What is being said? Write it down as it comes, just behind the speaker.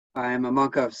I'm a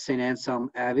monk of St.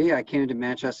 Anselm Abbey. I came to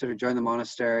Manchester to join the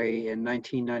monastery in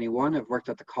 1991. I've worked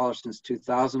at the college since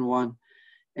 2001.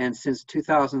 And since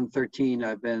 2013,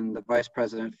 I've been the Vice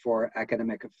President for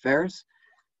Academic Affairs.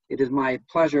 It is my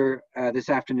pleasure this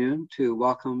afternoon to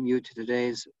welcome you to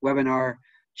today's webinar,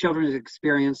 Children's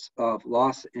Experience of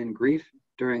Loss and Grief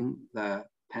During the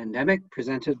Pandemic,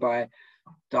 presented by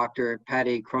Dr.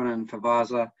 Paddy, Cronin,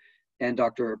 Favazza, and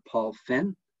Dr. Paul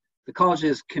Finn. The college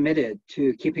is committed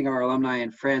to keeping our alumni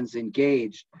and friends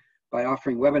engaged by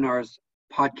offering webinars,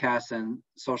 podcasts, and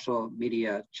social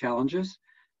media challenges.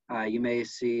 You may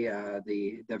see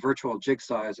the virtual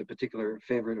jigsaw is a particular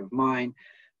favorite of mine.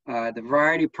 The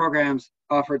variety of programs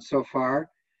offered so far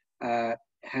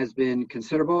has been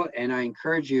considerable, and I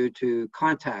encourage you to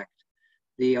contact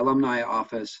the alumni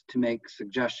office to make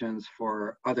suggestions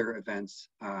for other events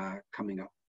coming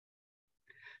up.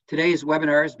 Today's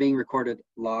webinar is being recorded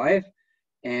live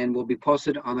and will be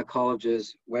posted on the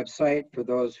college's website for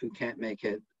those who can't make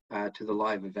it to the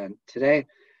live event today.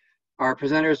 Our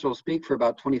presenters will speak for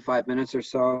about 25 minutes or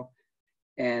so,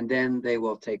 and then they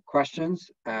will take questions.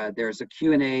 There's a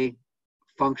Q&A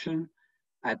function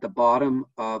at the bottom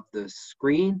of the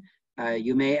screen.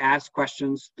 You may ask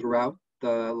questions throughout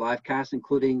the live cast,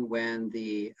 including when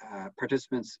the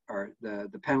participants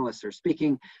the panelists are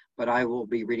speaking, but I will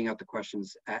be reading out the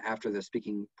questions after the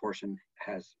speaking portion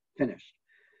has finished.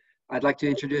 I'd like to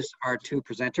introduce our two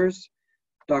presenters.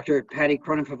 Dr. Paddy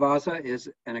Cronin Favazza is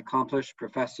an accomplished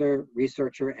professor,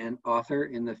 researcher, and author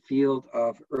in the field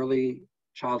of early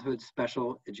childhood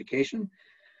special education.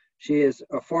 She is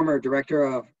a former director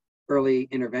of early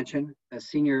intervention, a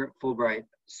senior Fulbright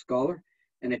scholar,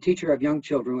 and a teacher of young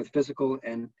children with physical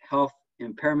and health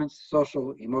impairments,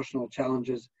 social, emotional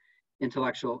challenges,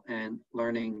 intellectual and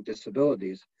learning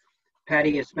disabilities.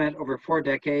 Paddy has spent over 4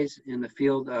 decades in the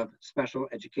field of special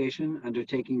education,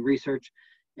 undertaking research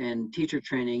and teacher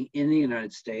training in the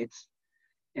United States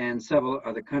and several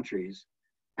other countries.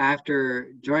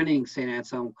 After joining St.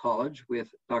 Anselm College with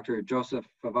Dr. Joseph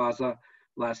Favazza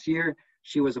last year,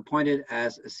 she was appointed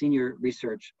as a senior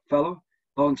research fellow,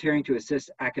 volunteering to assist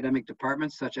academic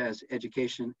departments such as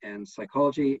education and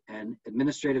psychology, and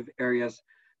administrative areas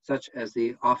such as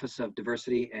the Office of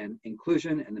Diversity and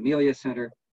Inclusion and the Melia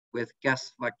Center, with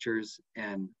guest lectures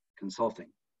and consulting.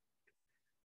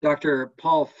 Dr.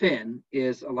 Paul Finn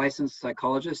is a licensed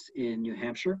psychologist in New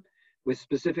Hampshire with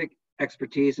specific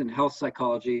expertise in health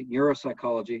psychology,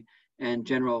 neuropsychology, and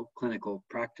general clinical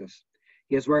practice.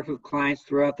 He has worked with clients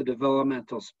throughout the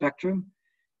developmental spectrum.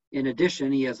 In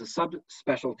addition, he has a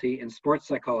subspecialty in sports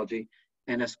psychology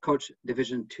and has coached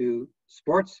Division II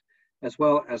sports, as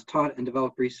well as taught and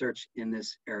developed research in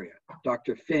this area.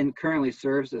 Dr. Finn currently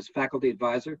serves as faculty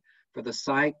advisor for the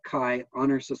Psi Chi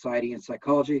Honor Society in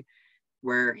Psychology,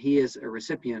 where he is a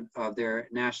recipient of their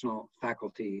National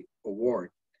Faculty Award.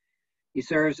 He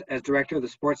serves as director of the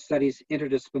Sports Studies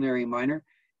Interdisciplinary Minor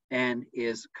and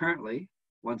is currently,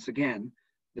 once again,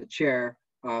 the chair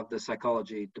of the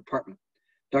psychology department.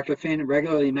 Dr. Finn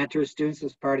regularly mentors students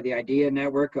as part of the IDEA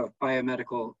network of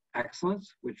biomedical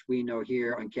excellence, which we know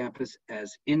here on campus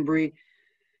as INBRE,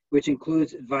 which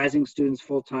includes advising students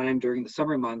full-time during the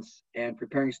summer months and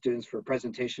preparing students for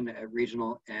presentation at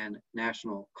regional and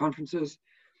national conferences.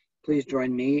 Please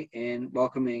join me in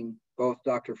welcoming both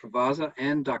Dr. Favazza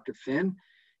and Dr. Finn.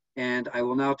 And I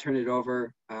will now turn it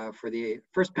over for the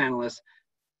first panelist.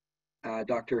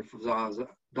 Dr.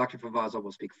 Favazza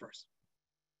will speak first.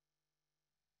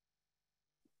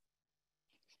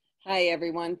 Hi,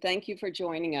 everyone. Thank you for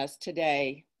joining us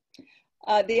today.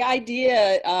 The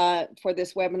idea for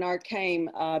this webinar came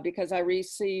because I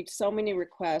received so many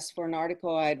requests for an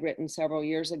article I had written several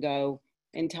years ago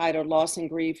entitled Loss and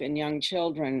Grief in Young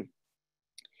Children.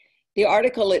 The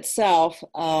article itself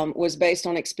was based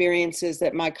on experiences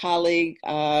that my colleague,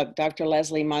 Dr.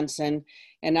 Leslie Munson,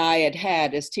 and I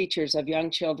had as teachers of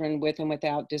young children with and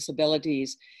without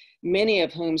disabilities, many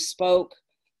of whom spoke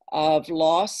of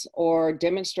loss or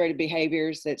demonstrated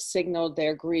behaviors that signaled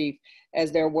their grief as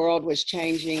their world was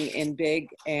changing in big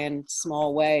and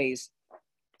small ways.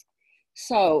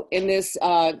 So in this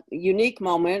unique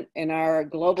moment in our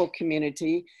global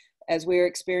community, as we're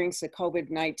experiencing the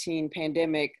COVID-19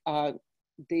 pandemic,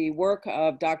 the work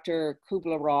of Dr.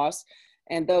 Kubler-Ross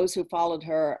and those who followed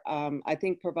her, I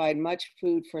think provide much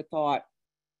food for thought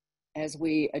as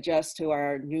we adjust to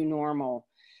our new normal.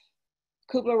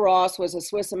 Kubler-Ross was a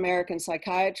Swiss-American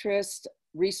psychiatrist,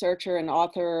 researcher, and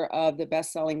author of the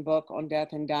best-selling book on death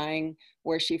and dying,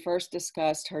 where she first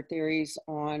discussed her theories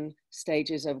on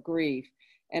stages of grief.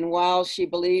 And while she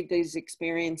believed these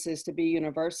experiences to be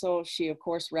universal, she of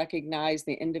course recognized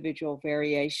the individual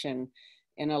variation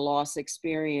in a loss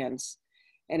experience.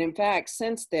 And in fact,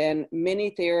 since then,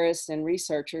 many theorists and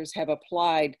researchers have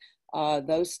applied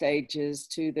those stages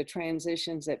to the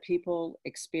transitions that people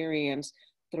experience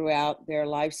throughout their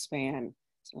lifespan.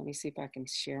 So let me see if I can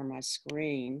share my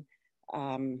screen.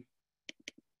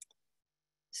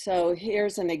 So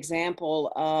here's an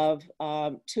example of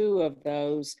two of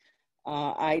those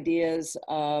ideas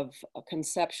of a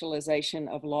conceptualization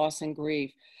of loss and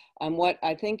grief. What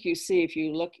I think you see if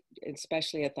you look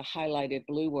especially at the highlighted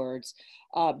blue words,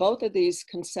 both of these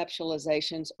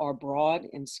conceptualizations are broad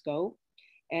in scope,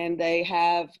 and they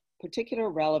have particular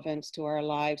relevance to our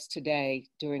lives today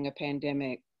during a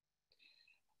pandemic.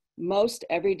 Most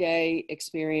everyday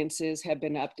experiences have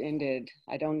been upended.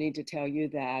 I don't need to tell you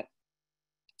that.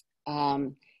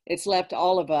 It's left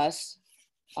all of us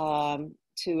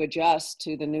to adjust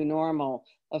to the new normal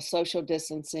of social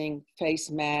distancing, face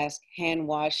mask, hand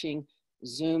washing,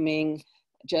 Zooming,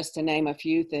 just to name a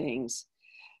few things.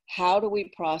 How do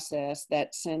we process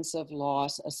that sense of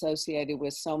loss associated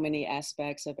with so many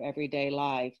aspects of everyday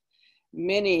life?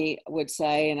 Many would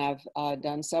say, and I've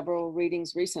done several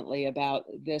readings recently about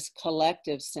this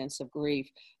collective sense of grief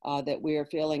that we are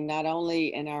feeling not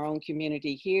only in our own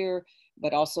community here,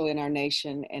 but also in our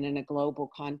nation and in a global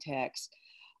context.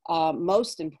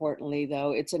 Most importantly,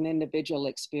 though, it's an individual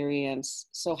experience.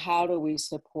 So how do we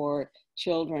support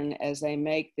children as they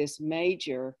make this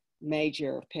major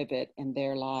pivot in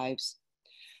their lives?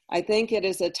 I think it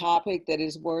is a topic that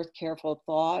is worth careful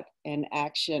thought and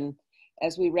action,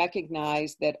 as we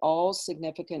recognize that all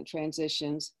significant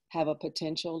transitions have a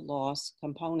potential loss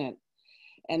component.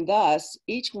 And thus,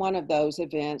 each one of those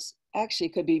events actually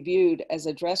could be viewed as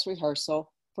a dress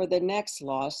rehearsal for the next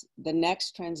loss, the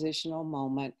next transitional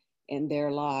moment in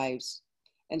their lives.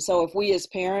 And so if we as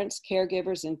parents,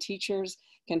 caregivers, and teachers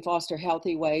can foster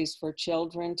healthy ways for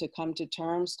children to come to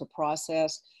terms, to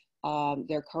process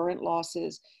their current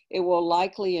losses, it will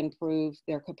likely improve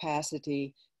their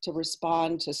capacity to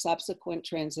respond to subsequent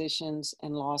transitions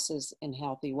and losses in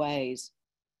healthy ways.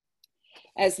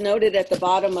 As noted at the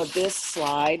bottom of this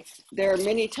slide, there are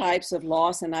many types of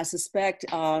loss, and I suspect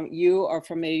you are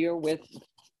familiar with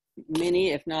many,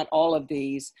 if not all of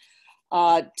these.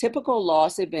 Typical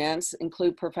loss events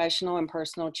include professional and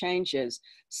personal changes,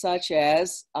 such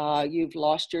as you've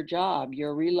lost your job,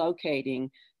 you're relocating,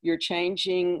 you're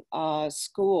changing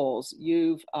schools,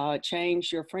 you've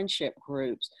changed your friendship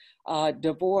groups,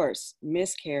 divorce,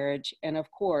 miscarriage, and of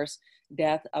course,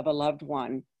 death of a loved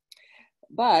one.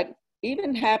 But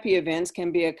even happy events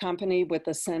can be accompanied with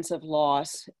a sense of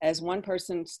loss. As one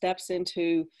person steps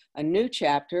into a new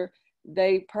chapter,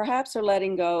 they perhaps are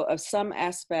letting go of some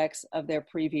aspects of their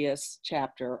previous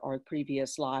chapter or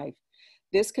previous life.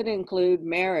 This could include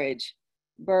marriage,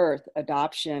 birth,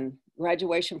 adoption,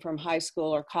 graduation from high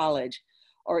school or college,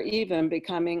 or even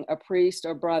becoming a priest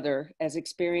or brother as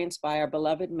experienced by our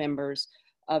beloved members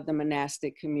of the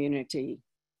monastic community.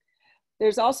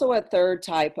 There's also a third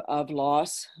type of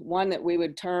loss, one that we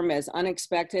would term as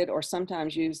unexpected, or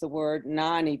sometimes use the word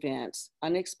non-events,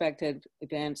 unexpected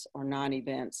events or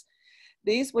non-events.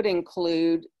 These would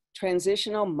include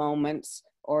transitional moments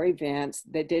or events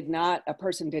that a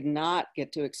person did not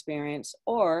get to experience,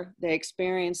 or they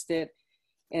experienced it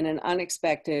in an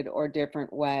unexpected or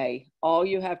different way. All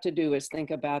you have to do is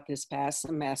think about this past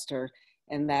semester,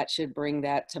 and that should bring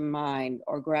that to mind,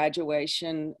 or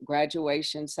graduation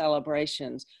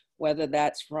celebrations, whether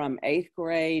that's from 8th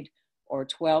grade or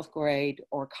 12th grade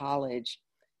or college,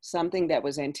 something that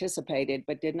was anticipated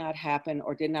but did not happen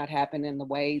or did not happen in the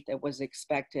way that was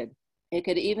expected. It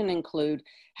could even include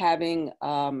having,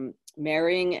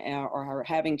 marrying or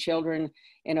having children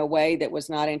in a way that was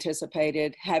not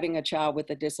anticipated, having a child with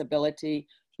a disability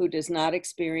who does not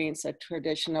experience a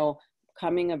traditional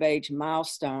coming of age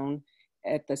milestone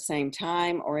at the same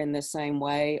time or in the same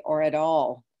way or at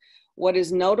all. What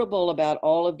is notable about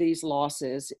all of these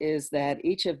losses is that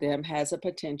each of them has a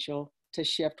potential to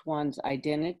shift one's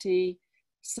identity,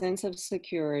 sense of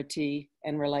security,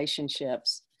 and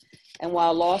relationships. And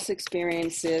while loss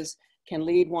experiences can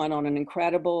lead one on an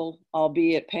incredible,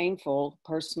 albeit painful,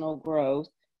 personal growth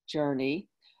journey,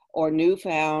 or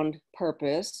newfound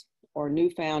purpose, or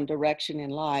newfound direction in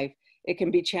life, it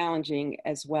can be challenging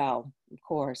as well, of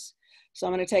course. So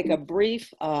I'm going to take a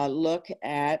brief look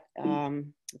at,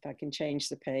 if I can change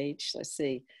the page, let's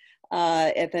see,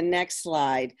 at the next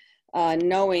slide.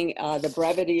 knowing the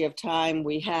brevity of time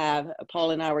we have,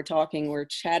 Paul and I were talking, we're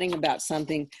chatting about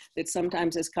something that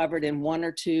sometimes is covered in 1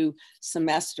 or 2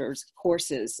 semesters,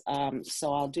 courses.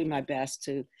 So I'll do my best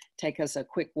to take us a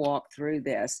quick walk through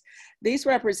this. These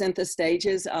represent the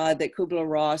stages that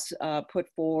Kubler-Ross put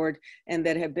forward and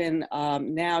that have been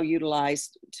now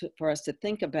utilized for us to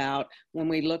think about when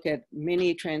we look at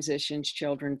many transitions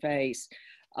children face.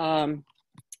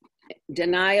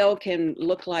 Denial can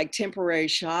look like temporary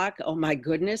shock. Oh my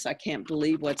goodness, I can't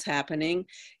believe what's happening.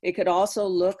 It could also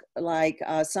look like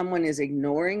someone is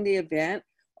ignoring the event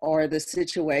or the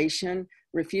situation,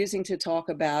 refusing to talk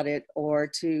about it or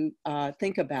to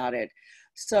think about it.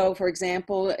 So for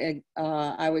example,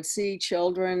 I would see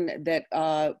children that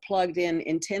plugged in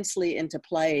intensely into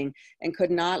playing and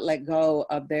could not let go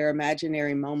of their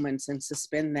imaginary moments and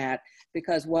suspend that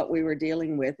because what we were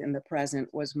dealing with in the present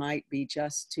might be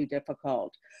just too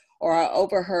difficult. Or I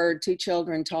overheard 2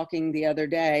 children talking the other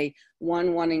day,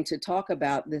 one wanting to talk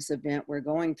about this event we're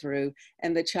going through,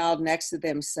 and the child next to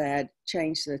them said,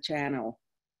 "Change the channel.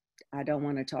 I don't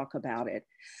want to talk about it."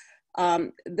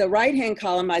 The right-hand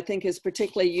column I think is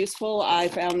particularly useful. I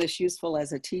found this useful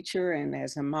as a teacher and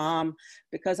as a mom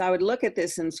because I would look at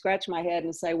this and scratch my head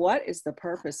and say, what is the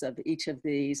purpose of each of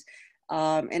these?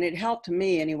 And it helped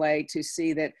me anyway to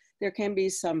see that there can be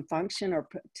some function or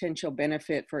potential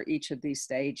benefit for each of these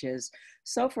stages.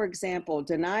 So for example,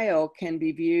 denial can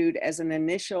be viewed as an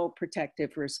initial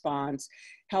protective response,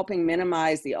 helping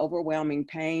minimize the overwhelming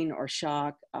pain or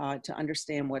shock to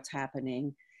understand what's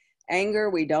happening. Anger,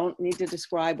 we don't need to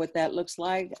describe what that looks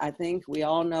like. I think we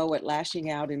all know what lashing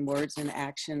out in words and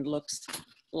action looks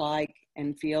like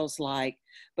and feels like.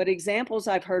 But examples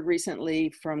I've heard recently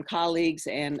from colleagues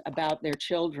and about their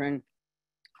children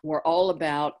were all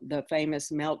about the famous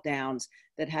meltdowns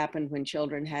that happened when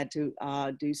children had to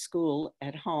do school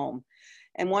at home.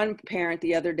 And one parent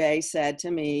the other day said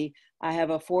to me, I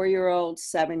have a 4-year-old,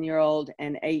 7-year-old,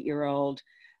 and 8-year-old.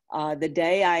 The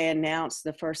day I announced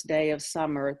the first day of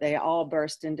summer, they all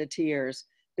burst into tears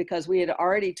because we had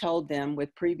already told them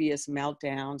with previous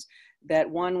meltdowns that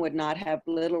one would not have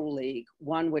Little League,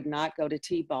 one would not go to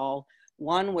T-ball,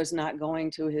 one was not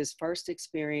going to his first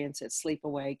experience at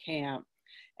sleepaway camp.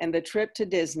 And the trip to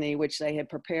Disney, which they had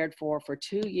prepared for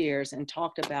 2 years and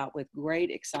talked about with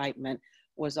great excitement,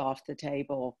 was off the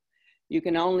table. You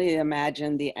can only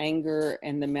imagine the anger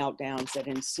and the meltdowns that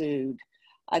ensued.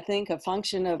 I think a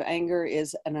function of anger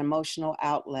is an emotional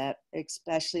outlet,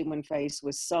 especially when faced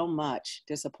with so much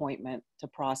disappointment to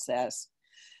process.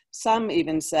 Some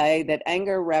even say that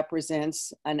anger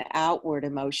represents an outward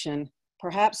emotion,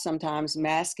 perhaps sometimes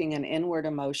masking an inward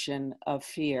emotion of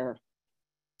fear.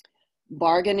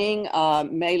 Bargaining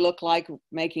may look like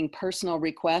making personal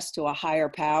requests to a higher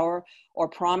power or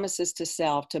promises to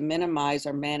self to minimize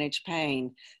or manage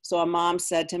pain. So a mom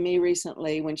said to me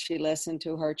recently when she listened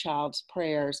to her child's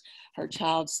prayers, her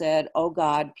child said, "Oh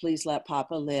God, please let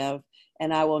Papa live,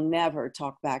 and I will never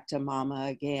talk back to Mama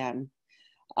again."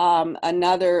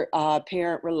 Another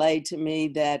parent relayed to me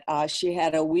that she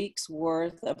had a week's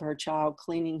worth of her child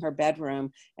cleaning her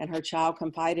bedroom, and her child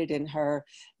confided in her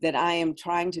that I am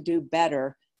trying to do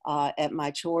better at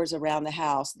my chores around the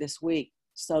house this week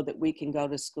so that we can go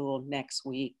to school next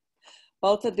week.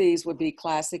 Both of these would be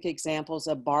classic examples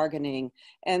of bargaining,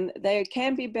 and they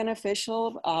can be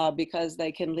beneficial because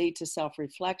they can lead to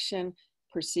self-reflection,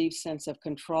 perceived sense of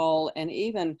control, and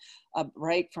even a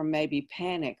break from maybe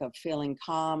panic of feeling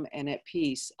calm and at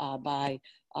peace by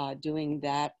doing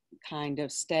that kind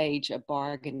of stage of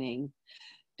bargaining.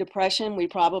 Depression, we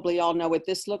probably all know what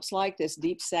this looks like, this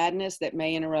deep sadness that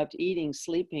may interrupt eating,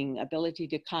 sleeping, ability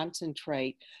to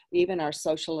concentrate. Even our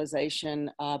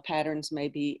socialization patterns may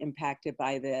be impacted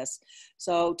by this.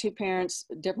 So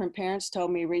different parents told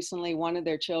me recently one of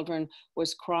their children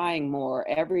was crying more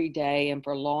every day and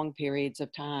for long periods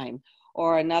of time.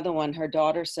 Or another one, her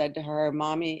daughter said to her,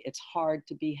 "Mommy, it's hard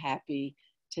to be happy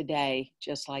today,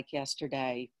 just like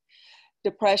yesterday."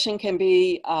 Depression can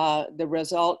be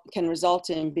can result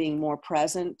in being more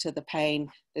present to the pain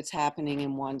that's happening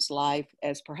in one's life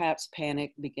as perhaps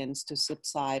panic begins to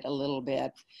subside a little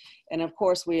bit. And of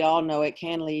course, we all know it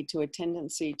can lead to a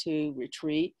tendency to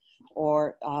retreat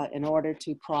or in order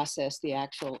to process the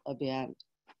actual event.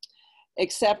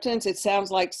 Acceptance, it sounds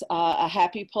like a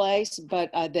happy place, but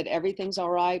that everything's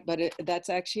all right, but that's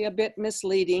actually a bit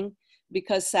misleading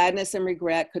because sadness and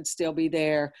regret could still be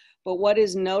there. But what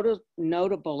is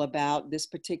notable about this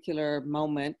particular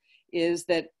moment is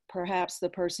that perhaps the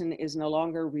person is no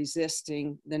longer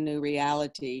resisting the new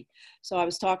reality. So I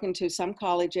was talking to some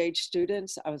college-age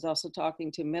students. I was also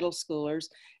talking to middle schoolers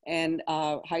and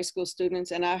high school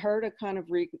students, and I heard a kind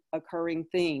of recurring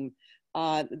theme.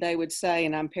 They would say,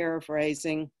 and I'm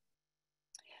paraphrasing,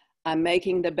 "I'm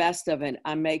making the best of it.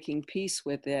 I'm making peace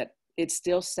with it. It's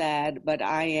still sad, but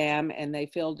I am," and they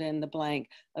filled in the blank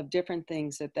of different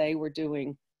things that they were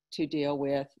doing to deal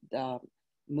with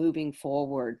moving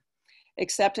forward.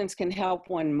 Acceptance can help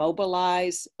one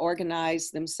mobilize,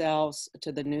 organize themselves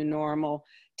to the new normal,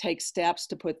 take steps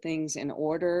to put things in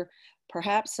order,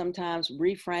 perhaps sometimes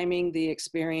reframing the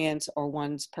experience or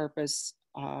one's purpose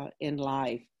in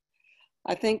life.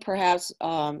 I think perhaps,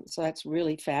 so that's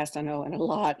really fast, I know, and a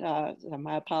lot,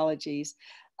 my apologies.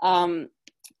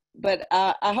 But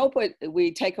I hope what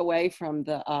we take away from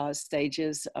the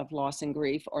stages of loss and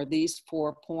grief are these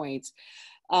 4 points.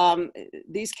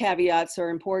 These caveats are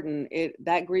important.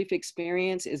 That grief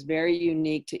experience is very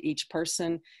unique to each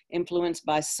person, influenced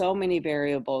by so many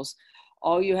variables.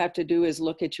 All you have to do is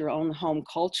look at your own home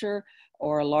culture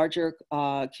or a larger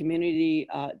community,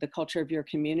 the culture of your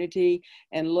community,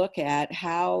 and look at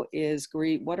how is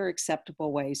grief, what are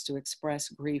acceptable ways to express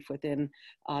grief within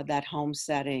that home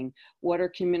setting? What are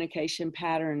communication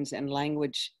patterns and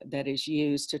language that is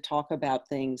used to talk about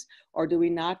things, or do we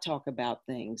not talk about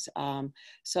things?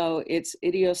 So it's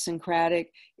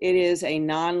idiosyncratic. It is a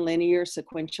non-linear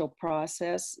sequential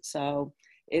process. So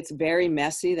it's very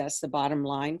messy. That's the bottom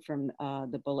line from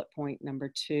the bullet point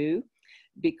number 2.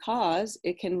 Because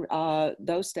it can,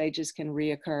 those stages can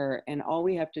reoccur, and all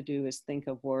we have to do is think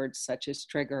of words such as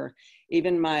trigger.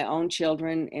 Even my own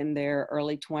children in their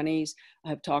early 20s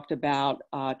have talked about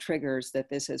triggers that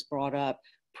this has brought up,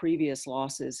 previous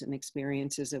losses and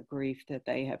experiences of grief that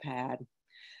they have had.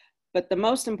 But the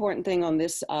most important thing on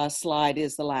this slide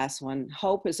is the last one.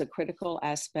 Hope is a critical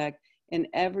aspect in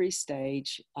every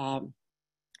stage of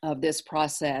this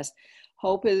process.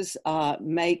 Hope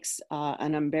makes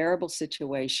an unbearable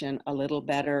situation a little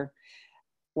better.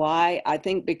 Why? I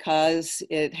think because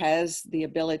it has the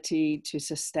ability to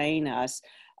sustain us.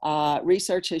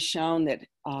 Research has shown that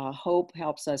hope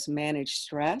helps us manage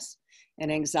stress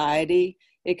and anxiety.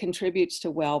 It contributes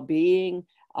to well-being,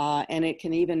 and it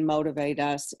can even motivate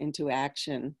us into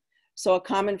action. So a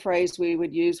common phrase we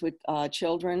would use with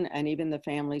children and even the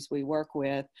families we work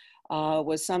with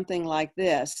was something like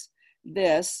this: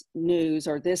 "This news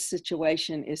or this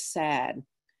situation is sad,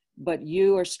 but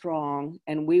you are strong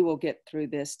and we will get through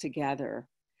this together."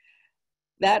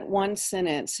 That one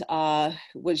sentence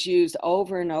was used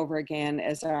over and over again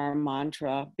as our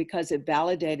mantra because it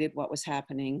validated what was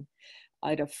happening.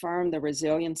 It affirmed the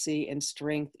resiliency and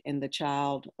strength in the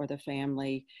child or the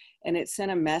family. And it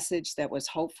sent a message that was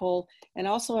hopeful, and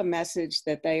also a message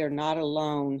that they are not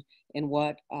alone in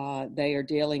what they are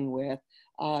dealing with.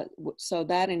 So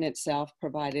that in itself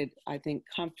provided, I think,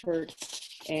 comfort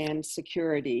and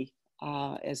security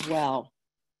as well.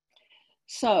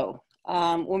 So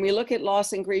when we look at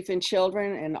loss and grief in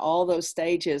children and all those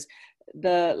stages,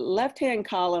 the left-hand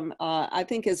column, I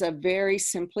think, is a very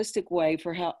simplistic way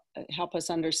for help us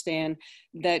understand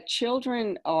that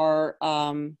children are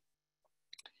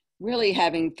really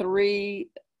having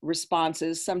 3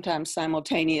 responses, sometimes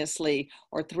simultaneously,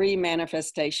 or 3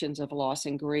 manifestations of loss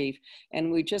and grief.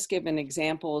 And we've just given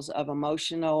examples of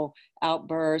emotional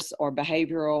outbursts or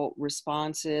behavioral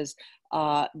responses.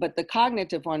 But the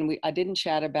cognitive one I didn't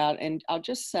chat about, and I'll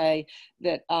just say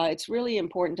that it's really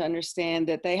important to understand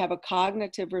that they have a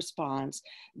cognitive response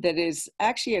that is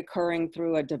actually occurring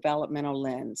through a developmental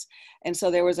lens. And so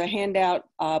there was a handout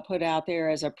put out there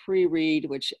as a pre-read,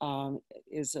 which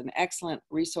is an excellent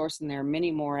resource, and there are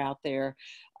many more out there,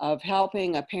 of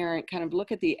helping a parent kind of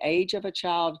look at the age of a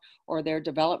child or their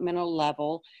developmental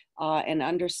level and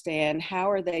understand how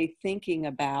are they thinking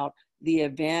about the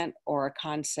event or a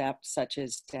concept such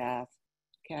as death,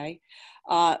 okay?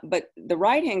 But the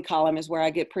right-hand column is where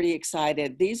I get pretty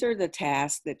excited. These are the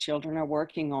tasks that children are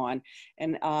working on.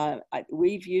 And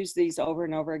we've used these over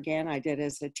and over again. I did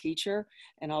as a teacher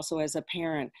and also as a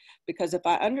parent, because if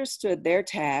I understood their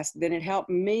task, then it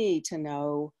helped me to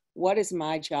know what is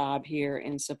my job here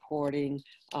in supporting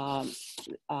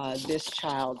this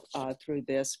child through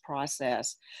this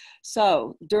process.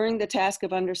 So during the task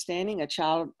of understanding, a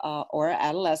child or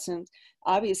adolescent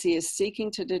obviously is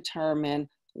seeking to determine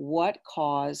what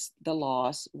caused the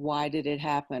loss, why did it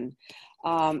happen?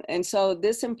 And so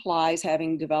this implies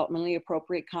having developmentally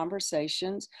appropriate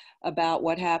conversations about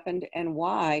what happened and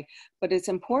why, but it's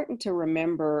important to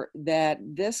remember that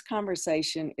this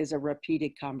conversation is a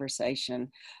repeated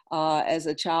conversation. As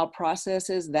a child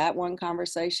processes that one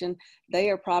conversation, they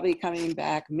are probably coming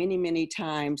back many, many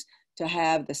times to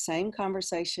have the same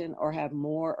conversation or have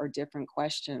more or different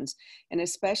questions. And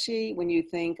especially when you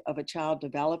think of a child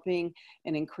developing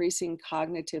an increasing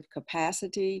cognitive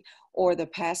capacity or the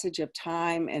passage of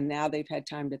time and now they've had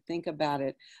time to think about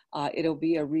it, it'll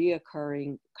be a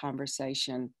reoccurring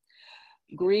conversation.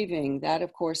 Grieving, that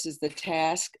of course is the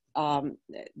task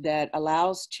that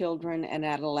allows children and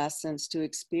adolescents to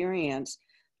experience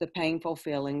the painful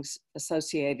feelings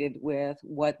associated with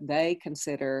what they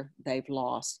consider they've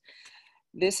lost.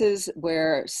 This is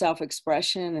where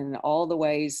self-expression and all the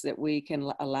ways that we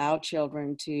can allow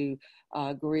children to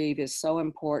grieve is so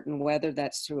important, whether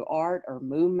that's through art or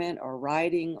movement or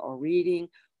writing or reading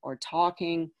or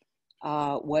talking,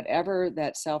 whatever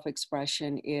that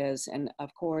self-expression is, and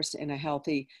of course in a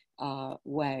healthy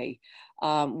way.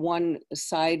 One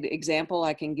side example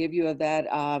I can give you of that,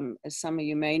 as some of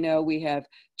you may know, we have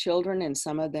children and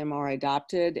some of them are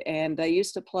adopted, and they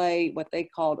used to play what they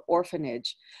called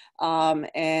orphanage.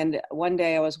 And one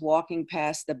day I was walking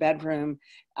past the bedroom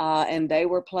and they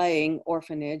were playing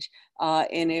orphanage,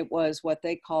 and it was what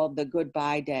they called the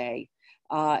goodbye day.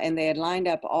 And they had lined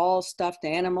up all stuffed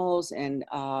animals and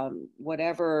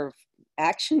whatever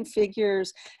action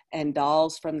figures and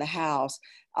dolls from the house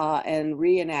and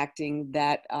reenacting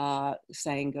that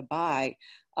saying goodbye.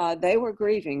 They were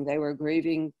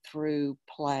grieving through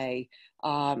play.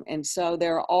 And so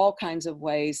there are all kinds of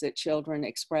ways that children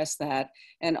express that.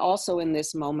 And also in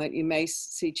this moment, you may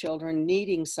see children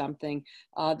needing something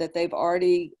that they've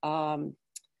already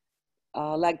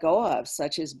let go of,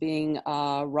 such as being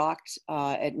rocked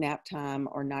at nap time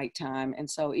or nighttime. And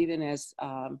so even as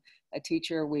a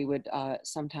teacher, we would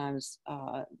sometimes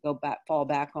fall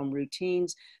back on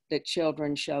routines that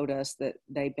children showed us that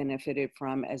they benefited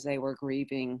from as they were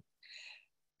grieving.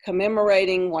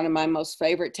 Commemorating, one of my most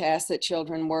favorite tasks that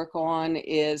children work on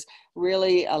is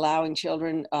really allowing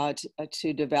children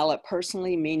to develop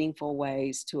personally meaningful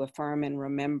ways to affirm and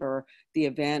remember the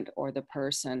event or the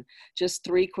person. Just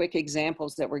 3 quick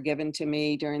examples that were given to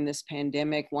me during this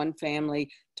pandemic. One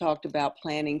family talked about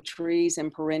planting trees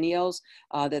and perennials,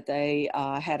 that they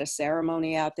had a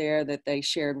ceremony out there, that they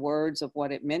shared words of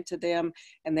what it meant to them,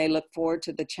 and they look forward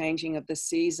to the changing of the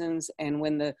seasons and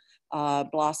when the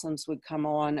blossoms would come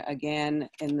on again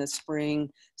in the spring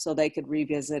so they could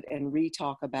revisit and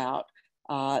re-talk about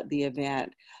the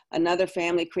event. Another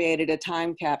family created a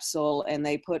time capsule and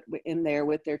they put in there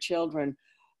with their children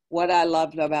what I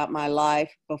loved about my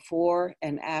life before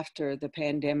and after the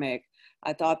pandemic.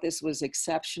 I thought this was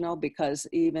exceptional because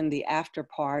even the after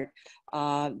part,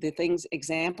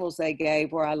 examples they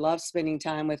gave were, I love spending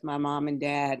time with my mom and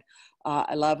dad.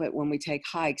 I love it when we take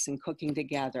hikes and cooking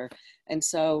together. And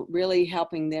so really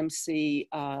helping them see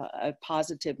a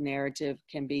positive narrative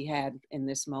can be had in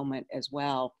this moment as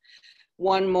well.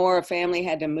 One more, a family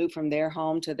had to move from their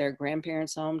home to their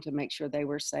grandparents' home to make sure they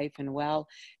were safe and well.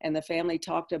 And the family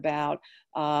talked about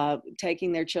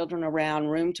taking their children around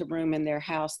room to room in their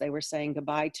house they were saying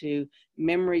goodbye to.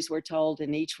 Memories were told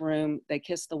in each room. They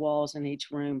kissed the walls in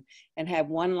each room and had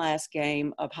one last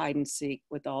game of hide and seek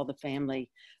with all the family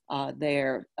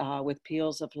there with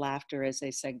peals of laughter as they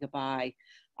said goodbye.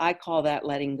 I call that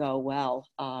letting go well.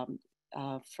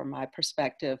 From my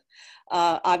perspective.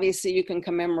 Obviously, you can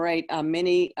commemorate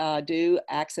many do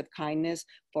acts of kindness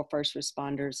for first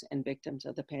responders and victims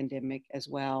of the pandemic as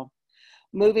well.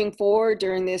 Moving forward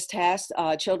during this task,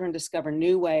 children discover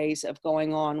new ways of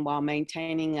going on while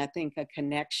maintaining, I think, a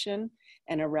connection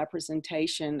and a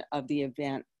representation of the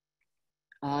event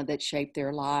that shaped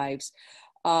their lives.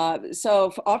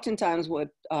 So oftentimes with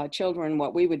children,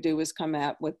 what we would do is come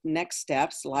out with next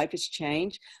steps. Life has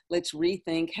changed. Let's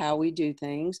rethink how we do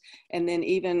things. And then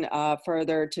even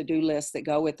further to-do lists that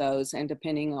go with those. And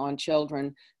depending on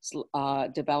children's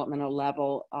developmental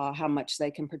level, how much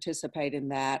they can participate in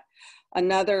that.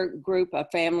 Another group of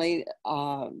families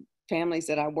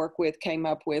that I work with came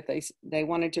up with, they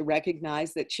wanted to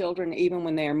recognize that children, even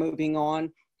when they are moving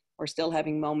on or still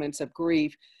having moments of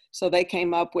grief, so they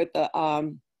came up with the,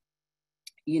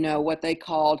 what they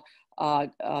called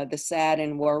the sad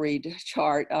and worried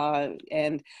chart.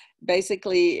 And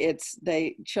basically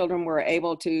children were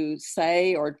able to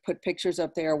say or put pictures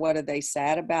up there, what are they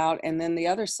sad about? And then the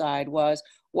other side was,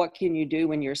 what can you do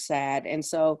when you're sad? And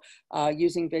so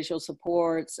using visual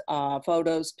supports,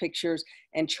 photos, pictures,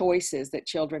 and choices that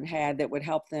children had that would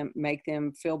help them, make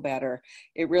them feel better.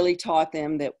 It really taught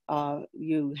them that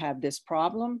you have this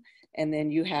problem and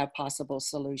then you have possible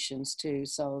solutions too.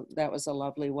 So that was a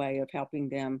lovely way of helping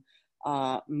them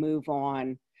move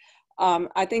on.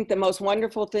 I think the most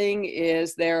wonderful thing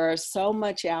is there are so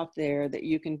much out there that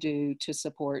you can do to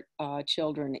support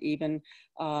children, even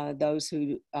those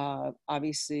who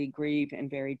obviously grieve in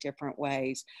very different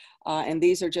ways. And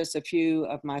these are just a few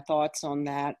of my thoughts on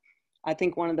that. I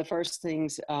think one of the first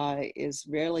things is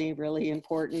really, really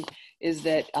important is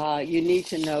that you need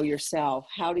to know yourself.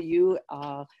 How do you,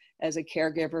 as a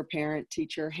caregiver, parent,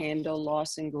 teacher, handle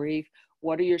loss and grief?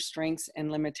 What are your strengths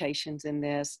and limitations in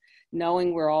this?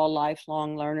 Knowing we're all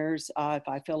lifelong learners, if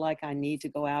I feel like I need to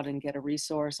go out and get a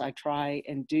resource, I try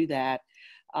and do that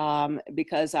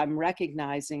because I'm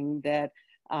recognizing that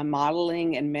I'm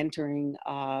modeling and mentoring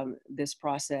this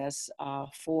process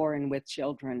for and with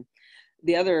children.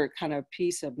 The other kind of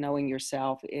piece of knowing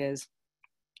yourself is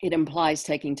it implies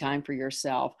taking time for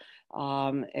yourself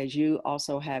as you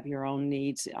also have your own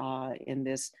needs in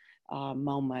this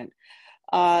moment.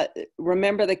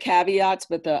 Remember the caveats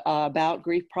but about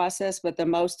grief process, but the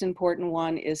most important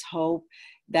one is hope.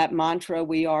 That mantra,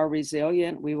 we are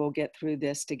resilient, we will get through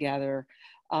this together.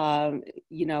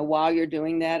 You know, while you're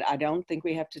doing that, I don't think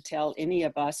we have to tell any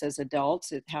of us as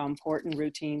adults how important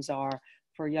routines are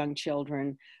for young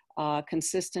children.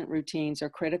 Consistent routines are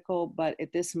critical, but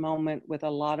at this moment with a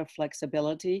lot of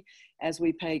flexibility as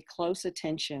we pay close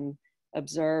attention,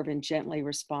 observe and gently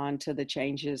respond to the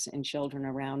changes in children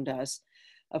around us.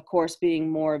 Of course, being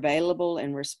more available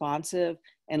and responsive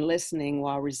and listening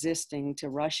while resisting to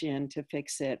rush in to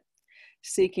fix it.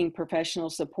 Seeking professional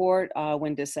support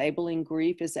when disabling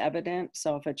grief is evident.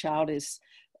 So if a child is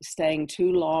staying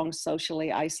too long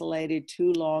socially isolated,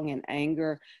 too long in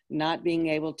anger, not being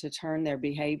able to turn their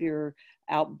behavior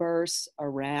outbursts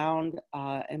around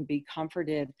and be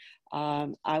comforted,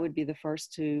 I would be the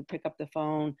first to pick up the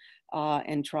phone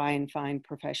and try and find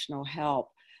professional help.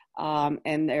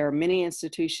 And there are many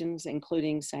institutions,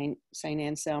 including St.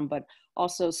 Anselm, but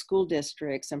also school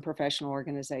districts and professional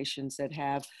organizations that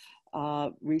have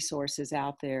resources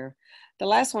out there. The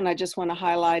last one I just want to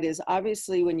highlight is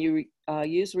obviously when you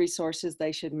use resources,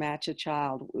 they should match a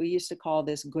child. We used to call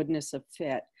this goodness of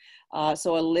fit.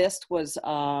 So a list was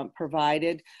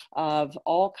provided of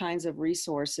all kinds of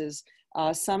resources,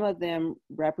 some of them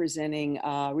representing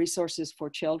resources for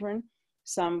children,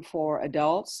 some for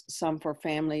adults, some for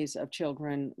families of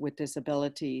children with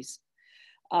disabilities.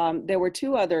 There were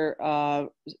two other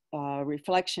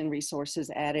reflection resources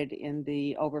added in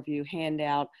the overview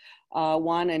handout.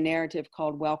 One, a narrative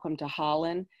called Welcome to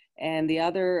Holland, and the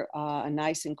other, a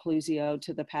nice inclusio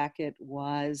to the packet,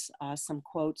 was some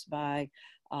quotes by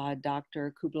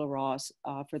Dr. Kubler-Ross.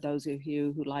 For those of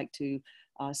you who like to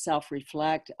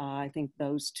self-reflect, I think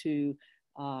those two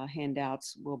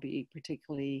handouts will be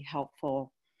particularly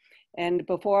helpful. And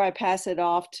before I pass it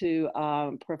off to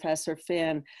Professor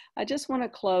Finn, I just want to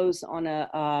close on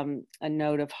a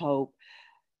note of hope.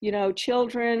 You know,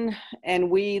 children and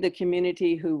we, the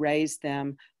community who raised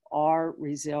them, are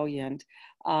resilient.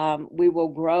 We will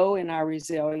grow in our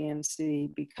resiliency,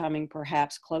 becoming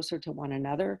perhaps closer to one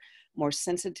another, more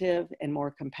sensitive and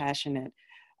more compassionate.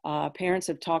 Parents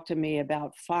have talked to me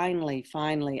about finally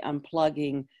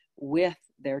unplugging with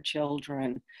their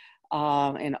children.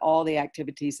 And all the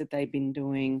activities that they've been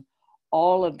doing.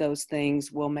 All of those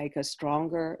things will make us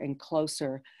stronger and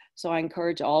closer. So I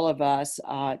encourage all of us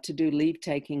to do leave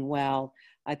taking well.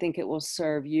 I think it will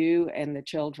serve you and the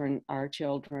children, our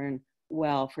children,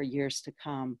 well for years to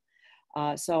come.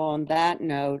 So on that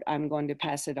note, I'm going to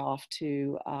pass it off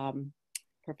to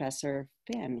Professor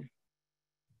Finn.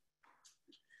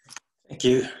 Thank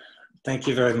you. Thank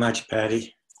you very much,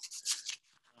 Patty.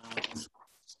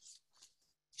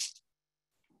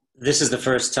 This is the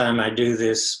first time I do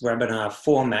this webinar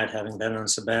format, having been on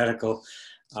sabbatical.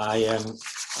 I am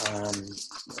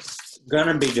going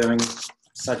to be doing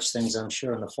such things, I'm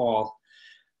sure, in the fall.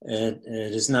 It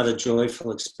is not a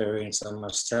joyful experience, I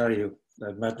must tell you.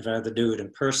 I'd much rather do it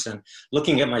in person.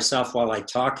 Looking at myself while I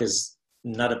talk is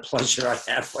not a pleasure I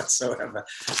have whatsoever,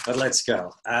 but let's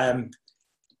go.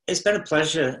 It's been a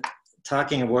pleasure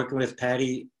talking and working with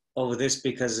Paddy over this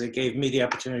because it gave me the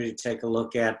opportunity to take a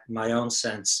look at my own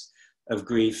sense of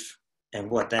grief and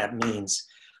what that means.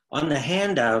 On the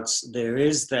handouts, there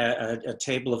is a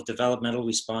table of developmental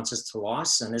responses to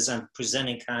loss, and as I'm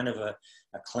presenting kind of a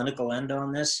clinical end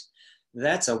on this,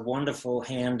 that's a wonderful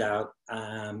handout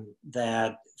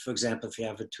that, for example, if you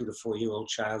have a 2 to 4 year old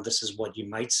child, this is what you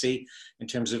might see in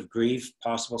terms of grief,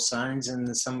 possible signs,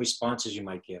 and some responses you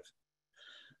might give.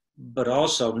 But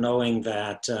also knowing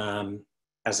that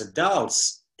as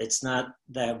adults, it's not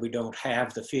that we don't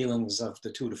have the feelings of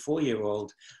the 2 to 4 year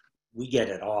old. We get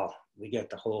it all. We get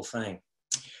the whole thing.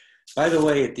 By the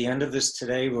way, at the end of this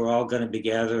today, we're all going to be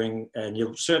gathering, and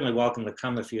you're certainly welcome to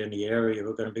come if you're in the area.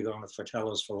 We're going to be going to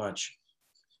Fratello's for lunch.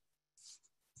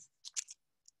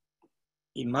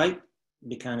 You might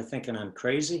be kind of thinking I'm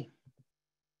crazy.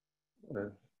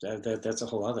 That's a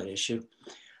whole other issue.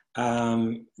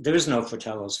 There is no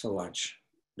Fratello's for lunch.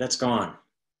 That's gone.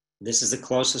 This is the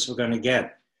closest we're going to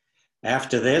get.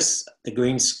 After this, the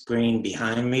green screen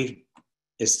behind me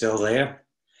is still there.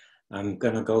 I'm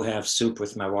going to go have soup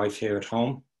with my wife here at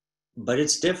home, but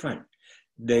it's different.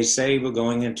 They say we're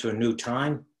going into a new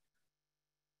time.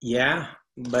 Yeah,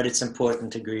 but it's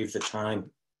important to grieve the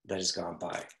time that has gone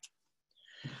by.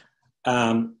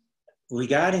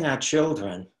 Regarding our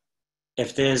children,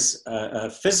 if there's a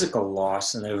physical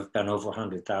loss, and there have been over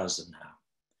 100,000 now,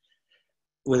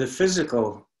 with a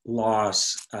physical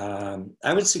loss,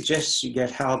 I would suggest you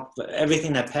get help,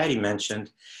 everything that Paddy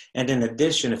mentioned. And in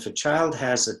addition, if a child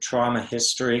has a trauma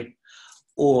history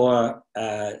or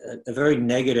a very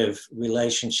negative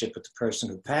relationship with the person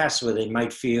who passed, where they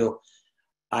might feel,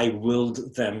 I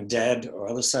willed them dead or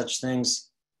other such things,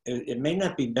 it may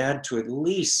not be bad to at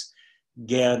least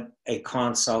get a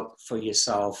consult for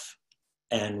yourself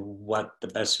and what the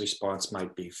best response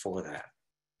might be for that.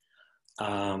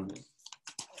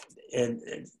 And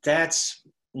that's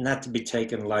not to be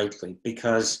taken lightly,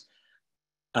 because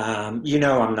you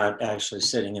know I'm not actually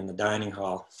sitting in the dining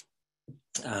hall,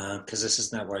 because this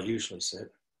is not where I usually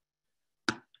sit.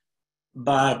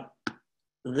 But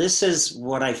this is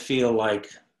what I feel like.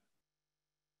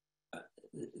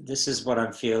 This is what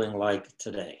I'm feeling like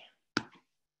today.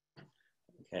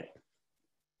 Okay.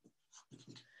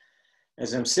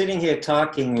 As I'm sitting here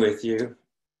talking with you,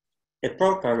 it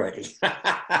broke already.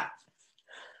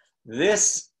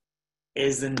 This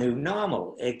is the new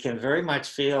normal. It can very much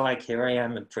feel like here I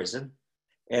am in prison,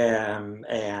 and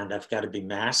I've got to be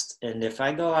masked. And if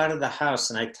I go out of the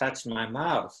house and I touch my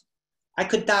mouth, I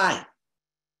could die.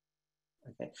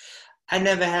 Okay. I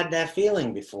never had that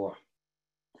feeling before.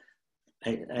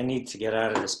 I need to get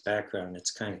out of this background. It's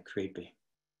kind of creepy.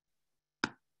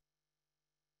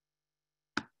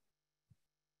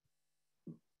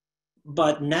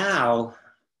 But now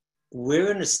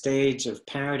we're in a stage of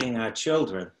parenting our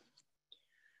children.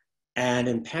 And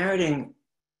in parenting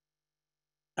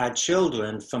our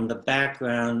children from the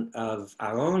background of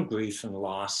our own grief and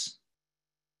loss,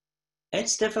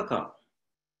 it's difficult.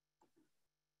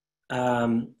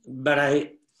 But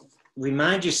I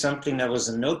remind you something that was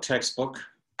in no textbook.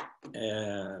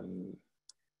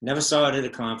 Never saw it at a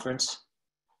conference.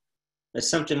 It's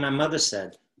something my mother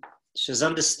said. She says,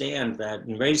 understand that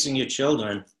in raising your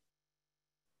children,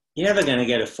 you're never going to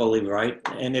get it fully right.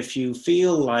 And if you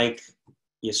feel like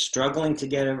you're struggling to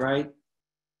get it right,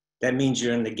 that means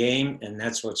you're in the game, and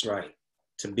that's what's right,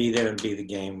 to be there and be the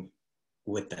game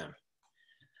with them.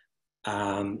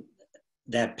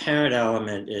 That parent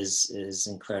element is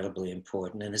incredibly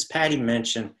important. And as Paddy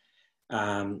mentioned,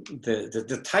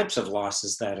 the types of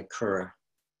losses that occur,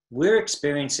 we're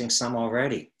experiencing some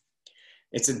already.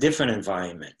 It's a different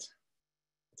environment.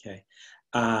 Okay,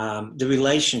 the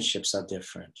relationships are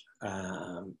different.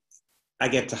 I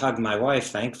get to hug my wife,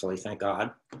 thankfully, thank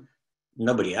God.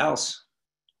 Nobody else.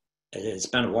 It's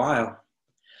been a while.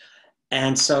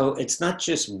 And so it's not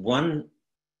just one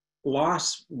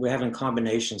loss, we're having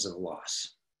combinations of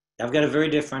loss. I've got a very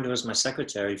dear friend who was my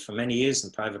secretary for many years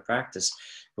in private practice,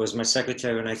 who was my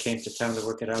secretary when I came to town to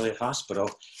work at Elliott Hospital.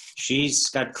 She's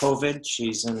got COVID,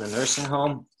 she's in the nursing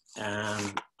home,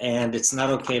 and it's not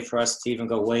okay for us to even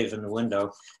go wave in the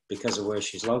window because of where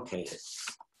she's located.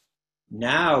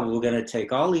 Now we're going to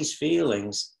take all these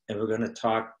feelings and we're going to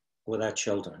talk with our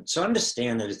children. So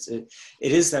understand that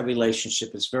it is that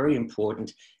relationship. It's very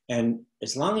important. And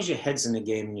as long as your head's in the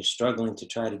game and you're struggling to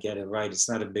try to get it right, it's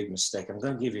not a big mistake. I'm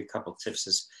going to give you a couple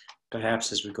tips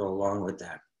perhaps as we go along with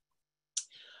that.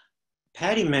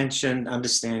 Paddy mentioned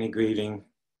understanding, grieving,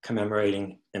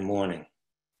 commemorating, and mourning.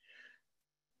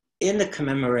 In the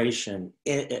commemoration,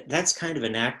 that's kind of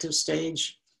an active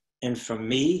stage. And for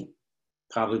me,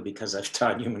 probably because I've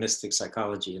taught humanistic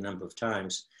psychology a number of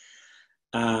times,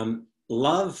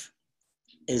 love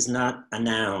is not a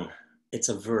noun, it's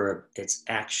a verb, it's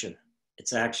action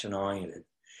oriented.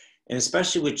 And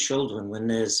especially with children, when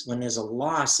there's a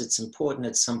loss, it's important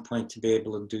at some point to be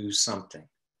able to do something.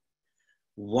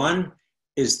 One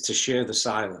is to share the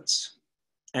silence.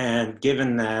 And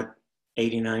given that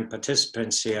 89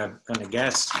 participants here, I'm going to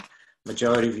guess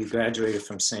majority of you graduated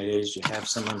from St. A's, you have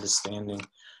some understanding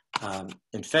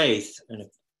in faith. And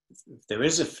if there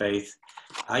is a faith,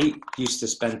 I used to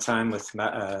spend time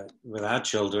with our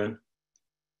children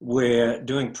where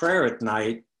doing prayer at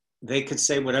night, they could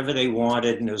say whatever they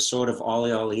wanted, and it was sort of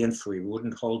ollie in free. We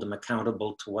wouldn't hold them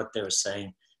accountable to what they were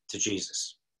saying to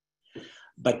Jesus.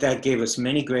 But that gave us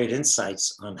many great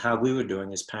insights on how we were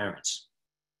doing as parents.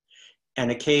 And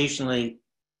occasionally,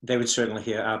 they would certainly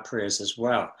hear our prayers as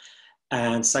well.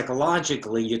 And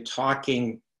psychologically, you're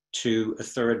talking to a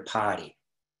third party.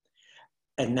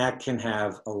 And that can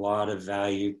have a lot of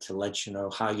value to let you know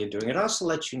how you're doing. It also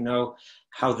lets you know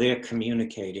how they're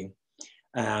communicating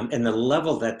and the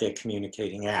level that they're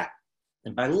communicating at.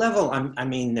 And by level, I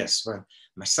mean this. When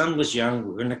my son was young,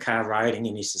 we were in the car riding,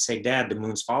 and he used to say, "Dad, the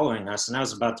moon's following us." And I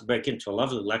was about to break into a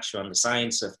lovely lecture on the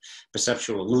science of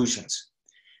perceptual illusions.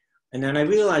 And then I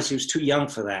realized he was too young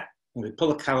for that. And we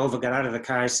pulled the car over, got out of the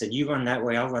car, I said, "You run that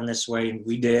way, I'll run this way." And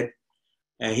we did.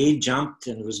 And he jumped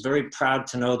and was very proud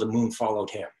to know the moon followed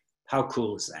him. How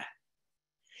cool is that?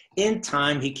 In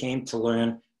time, he came to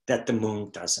learn that the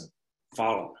moon doesn't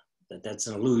follow, that that's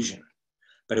an illusion,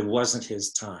 but it wasn't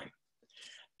his time.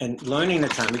 And learning the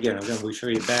time, again, I'm going to refer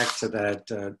you back to that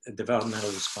developmental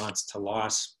response to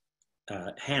loss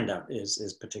handout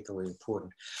is particularly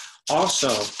important.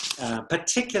 Also,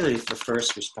 particularly for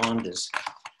first responders,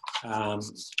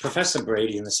 Professor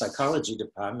Brady in the psychology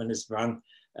department has run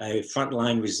a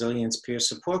frontline resilience peer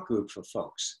support group for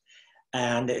folks.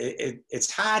 And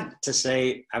it's hard to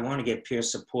say, I want to get peer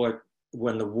support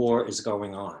when the war is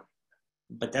going on.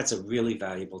 But that's a really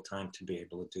valuable time to be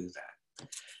able to do that.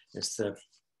 It's to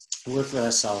work with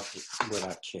ourselves, with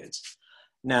our kids.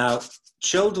 Now,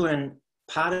 children,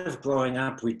 part of growing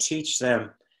up, we teach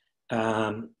them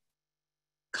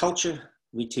culture,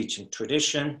 we teach them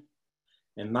tradition.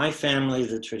 In my family,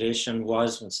 the tradition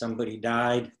was when somebody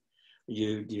died,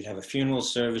 you'd have a funeral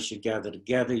service, you'd gather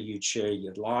together, you'd share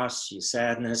your loss, your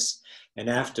sadness, and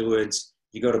afterwards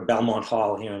you go to Belmont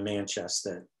Hall here in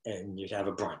Manchester and you'd have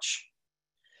a brunch.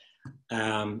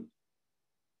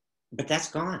 But that's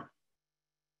gone.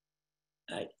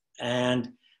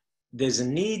 And there's a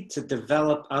need to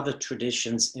develop other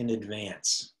traditions in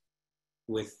advance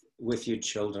with your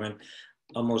children,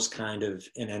 almost kind of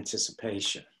in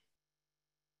anticipation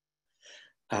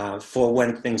for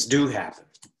when things do happen,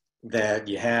 that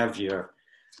you have your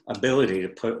ability to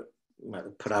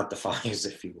put out the fires,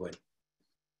 if you would.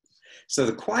 So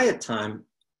the quiet time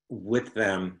with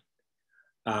them,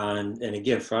 and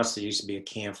again, for us, there used to be a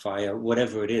campfire,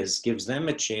 whatever it is, gives them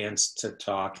a chance to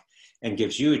talk and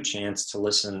gives you a chance to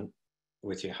listen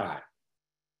with your heart.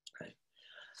 Right?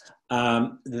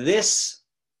 This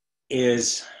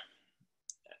is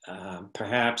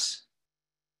perhaps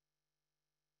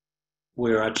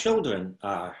where our children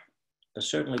are, or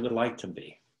certainly would like to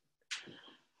be.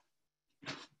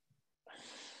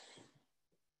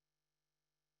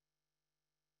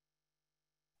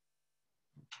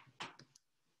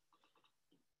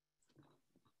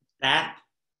 That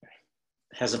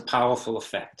has a powerful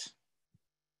effect.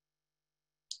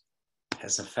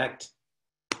 Has effect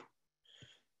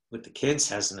with the kids,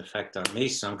 has an effect on me.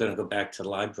 So I'm going to go back to the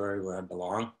library where I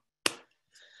belong.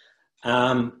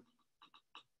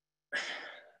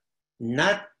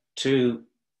 Not to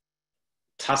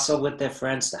tussle with their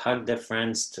friends, to hug their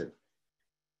friends, to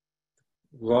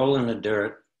roll in the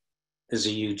dirt is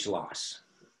a huge loss.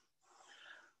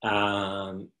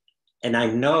 And I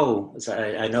know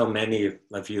many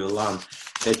of you alum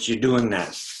that you're doing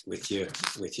that with your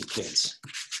kids.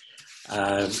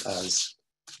 I was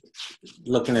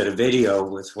looking at a video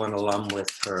with one alum with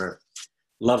her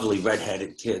lovely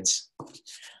redheaded kids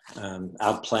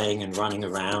out playing and running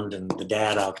around, and the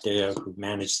dad out there who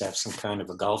managed to have some kind of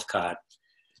a golf cart.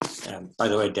 By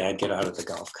the way, Dad, get out of the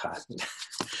golf cart.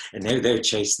 And they're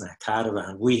chasing that cart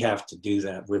around. We have to do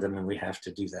that with them, and we have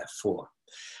to do that for.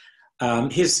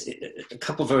 Here's a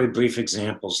couple very brief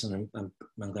examples, and I'm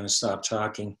going to stop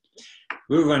talking.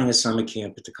 We were running a summer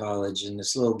camp at the college, and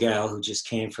this little gal who just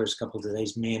came first couple of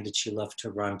days, man, did she love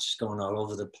to run. She's going all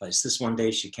over the place. This one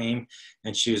day she came,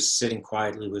 and she was sitting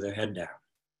quietly with her head down.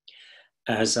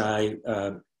 As I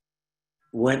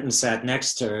went and sat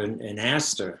next to her and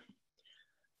asked her,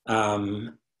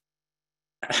 I'm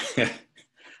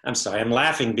sorry, I'm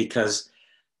laughing because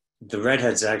the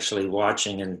redhead's actually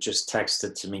watching and just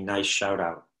texted to me, nice shout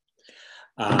out.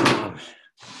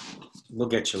 We'll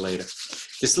get you later.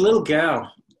 This little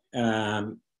gal,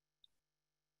 when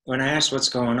I asked what's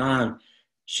going on,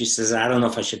 she says, I don't know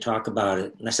if I should talk about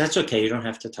it. And I said, that's okay, you don't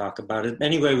have to talk about it.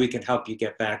 Anyway, we can help you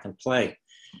get back and play.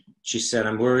 She said,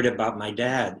 I'm worried about my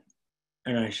dad.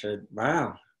 And I said,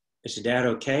 wow, is your dad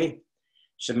okay?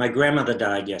 She said, my grandmother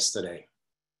died yesterday.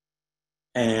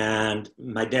 And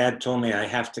my dad told me I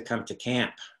have to come to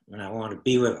camp and I want to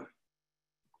be with him.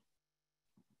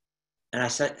 And I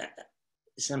said,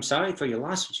 I'm sorry for your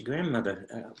loss with your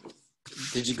grandmother.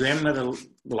 Did your grandmother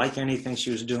like anything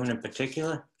she was doing in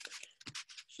particular?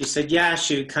 She said, yeah,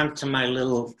 she would come to my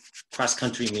little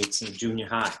cross-country meets in junior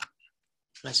high.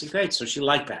 And I said, great, so she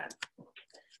liked that.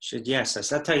 She said, yes. I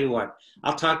said, I'll tell you what,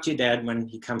 I'll talk to your dad when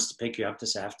he comes to pick you up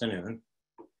this afternoon.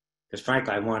 Because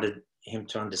frankly, I wanted him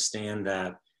to understand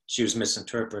that she was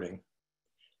misinterpreting.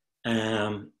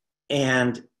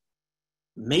 And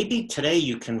maybe today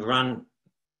you can run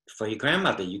for your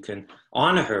grandmother. You can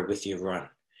honor her with your run.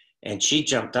 And she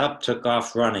jumped up, took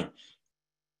off running.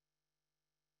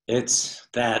 It's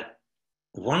that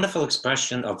wonderful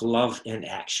expression of love in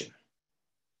action.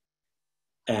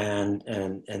 And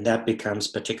that becomes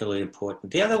particularly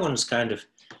important. The other one's kind of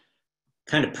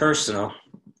personal.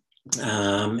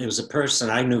 It was a person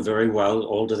I knew very well,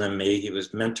 older than me. He was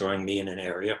mentoring me in an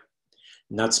area,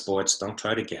 not sports, don't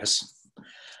try to guess.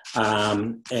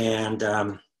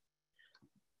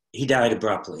 He died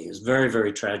abruptly. It was a very,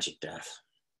 very tragic death.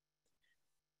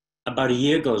 About a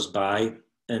year goes by,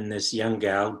 and this young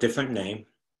gal, different name,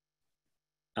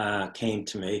 came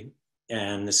to me,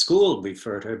 and the school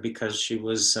referred her because she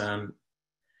was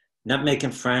not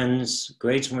making friends,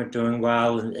 grades weren't doing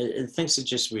well, and things had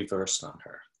just reversed on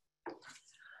her.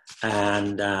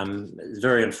 And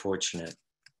very unfortunate.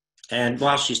 And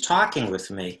while she's talking with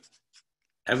me,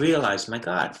 I realized, my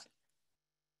God,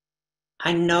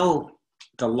 I know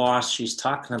the loss she's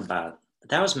talking about.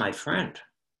 That was my friend.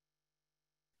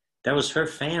 That was her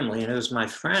family, and it was my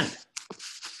friend.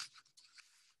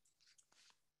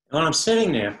 While I'm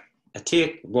sitting there, a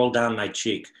tear rolled down my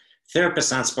cheek.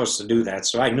 Therapists aren't supposed to do that,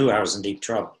 so I knew I was in deep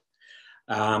trouble.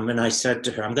 And I said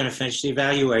to her, I'm going to finish the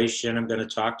evaluation. I'm going to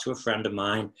talk to a friend of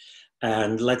mine,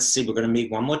 and let's see, we're going to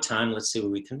meet one more time. Let's see what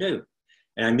we can do.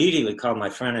 And I immediately called my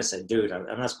friend and said, dude, I'm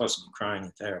not supposed to be crying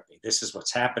in therapy. This is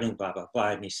what's happening, blah, blah,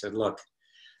 blah. And he said, look,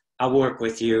 I'll work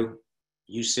with you.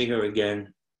 You see her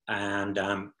again. And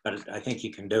but I think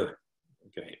you can do it.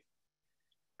 Great.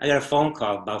 I got a phone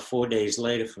call about 4 days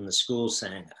later from the school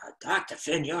saying, Dr.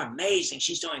 Finn, you're amazing.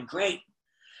 She's doing great.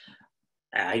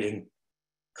 I didn't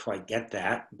quite get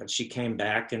that, but she came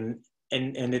back, and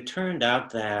it turned out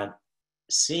that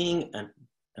seeing an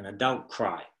adult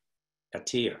cry, a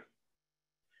tear,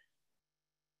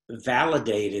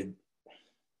 validated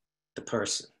the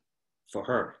person for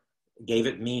her, gave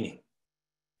it meaning,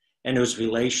 and it was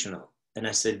relational. And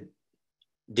I said,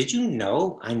 did you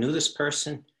know I knew this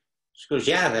person? She goes,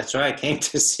 yeah, that's right, I came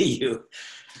to see you.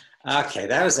 Okay,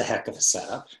 that was a heck of a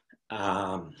setup.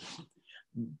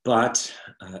 But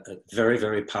very,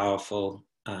 very powerful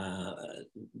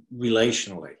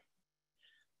relationally.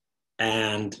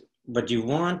 And what you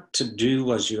want to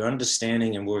do as you're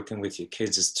understanding and working with your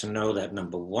kids is to know that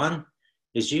number one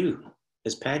is you.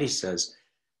 As Paddy says,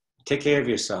 take care of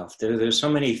yourself. There's so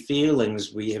many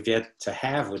feelings we have yet to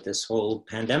have with this whole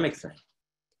pandemic thing.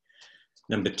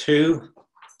 Number two,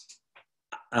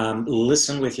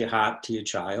 listen with your heart to your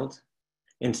child.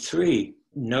 And three,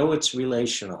 know it's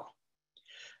relational.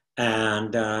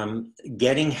 And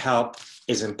getting help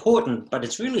is important, but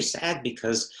it's really sad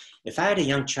because if I had a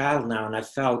young child now and I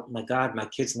felt, my God, my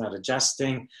kid's not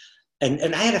adjusting,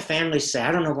 and I had a family say,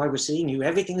 I don't know why we're seeing you.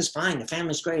 Everything is fine. The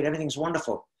family's great. Everything's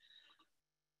wonderful.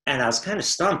 And I was kind of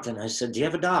stumped, and I said, do you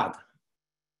have a dog?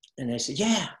 And they said,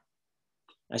 yeah.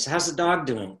 I said, how's the dog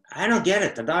doing? I don't get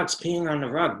it. The dog's peeing on the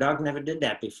rug. Dog never did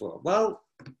that before. Well,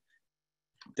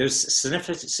 there's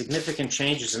significant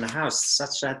changes in the house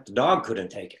such that the dog couldn't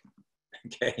take it.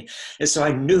 Okay. And so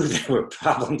I knew there were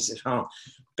problems at home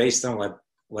based on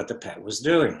what the pet was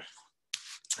doing.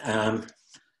 I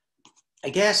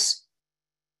guess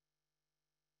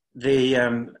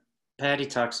Paddy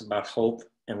talks about hope,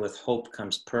 and with hope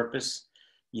comes purpose.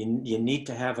 You need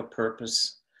to have a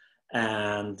purpose,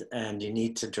 and you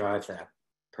need to drive that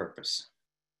purpose.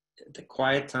 The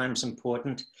quiet time's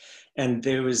important, and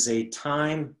there is a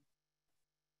time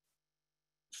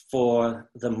for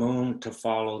the moon to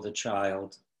follow the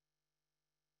child.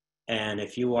 And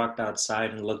if you walked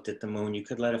outside and looked at the moon, you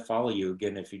could let it follow you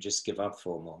again if you just give up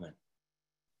for a moment.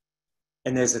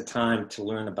 And there's a time to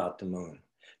learn about the moon.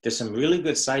 There's some really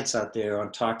good sites out there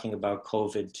on talking about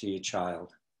COVID to your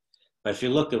child. But if you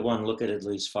look at one, look at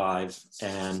least 5,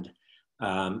 and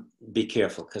be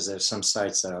careful, because there's some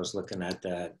sites that I was looking at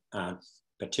that aren't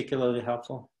particularly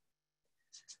helpful.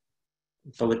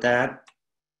 But with that,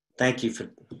 thank you for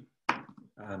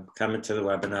coming to the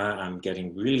webinar. I'm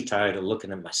getting really tired of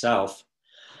looking at myself,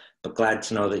 but glad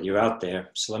to know that you're out there.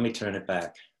 So let me turn it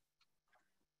back.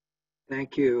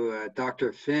 Thank you,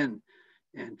 Dr. Finn,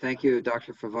 and thank you,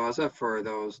 Dr. Favazza, for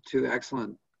those two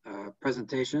excellent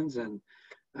presentations. And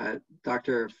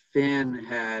Dr. Finn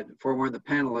had forewarned the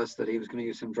panelists that he was going to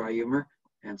use some dry humor,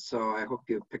 and so I hope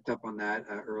you picked up on that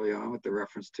early on with the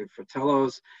reference to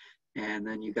Fratello's, and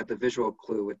then you got the visual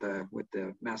clue with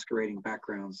the masquerading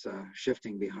backgrounds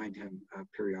shifting behind him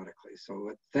periodically.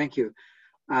 So thank you,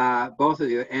 both of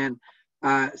you. And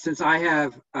since I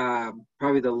have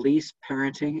probably the least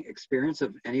parenting experience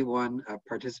of anyone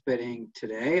participating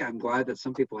today, I'm glad that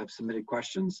some people have submitted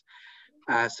questions.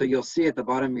 So you'll see at the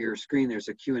bottom of your screen, there's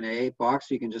a Q&A box.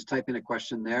 You can just type in a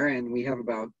question there, and we have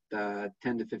about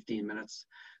 10 to 15 minutes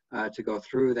to go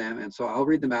through them. And so I'll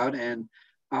read them out. And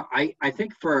I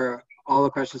think for all the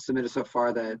questions submitted so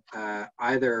far that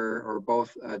either or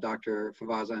both Dr.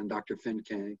 Favazza and Dr. Finn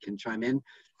can chime in,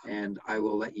 and I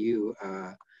will let you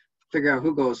figure out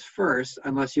who goes first,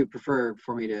 unless you prefer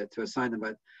for me to assign them.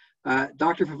 But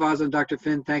Dr. Favazza and Dr.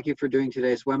 Finn, thank you for doing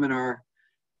today's webinar.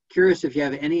 Curious if you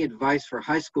have any advice for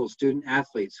high school student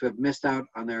athletes who have missed out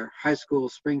on their high school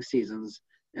spring seasons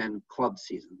and club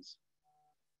seasons.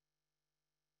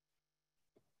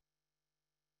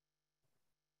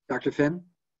 Dr. Finn?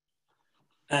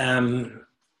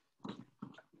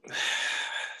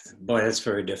 Boy, that's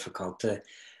very difficult to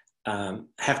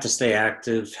have to stay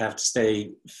active, have to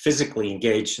stay physically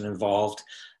engaged and involved.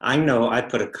 I know I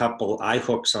put a couple eye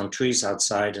hooks on trees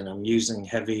outside, and I'm using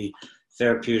heavy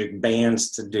therapeutic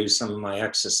bands to do some of my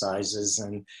exercises.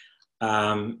 And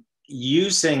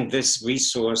using this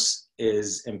resource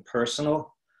is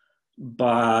impersonal,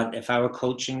 but if I were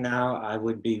coaching now, I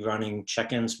would be running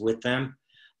check-ins with them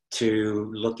to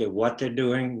look at what they're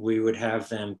doing. We would have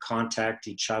them contact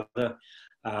each other.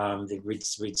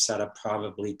 We'd set up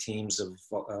probably teams of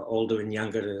older and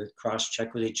younger to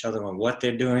cross-check with each other on what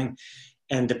they're doing.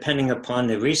 And depending upon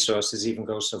the resources, even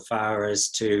go so far as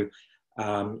to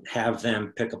have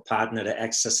them pick a partner to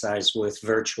exercise with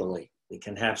virtually. We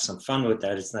can have some fun with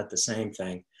that. It's not the same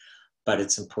thing, but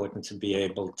it's important to be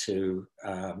able to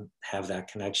have that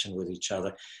connection with each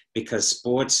other, because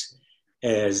sports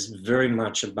is very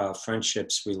much about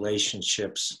friendships,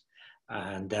 relationships,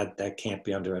 and that can't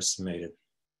be underestimated.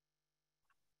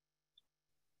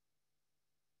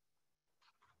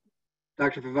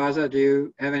 Dr. Favazza, do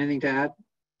you have anything to add?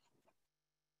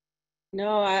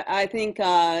 No, I think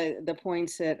the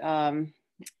points that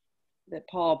that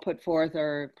Paul put forth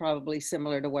are probably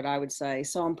similar to what I would say.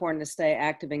 So important to stay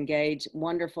active, engaged.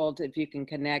 Wonderful if you can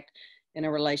connect in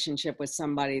a relationship with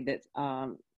somebody that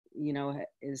you know,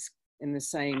 is in the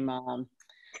same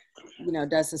you know,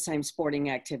 does the same sporting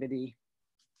activity.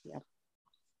 Yeah.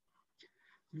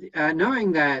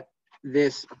 Knowing that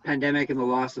this pandemic and the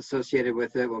loss associated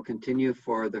with it will continue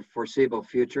for the foreseeable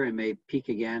future and may peak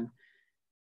again,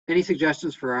 any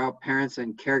suggestions for how parents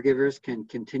and caregivers can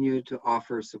continue to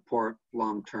offer support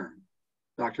long-term?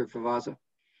 Dr. Favazza?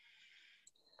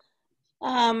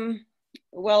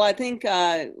 Well, I think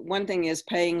one thing is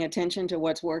paying attention to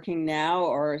what's working now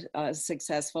or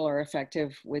successful or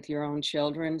effective with your own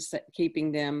children,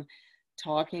 keeping them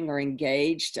talking or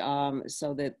engaged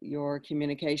so that your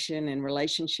communication and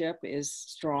relationship is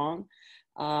strong,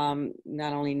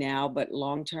 not only now, but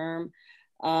long-term.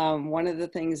 One of the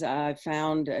things I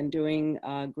found in doing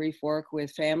grief work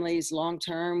with families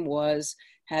long-term was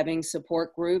having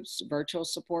support groups, virtual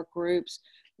support groups,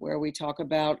 where we talk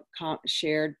about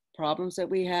shared problems that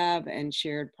we have and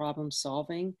shared problem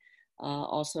solving.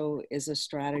 Also is a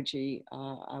strategy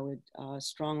I would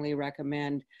strongly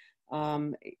recommend.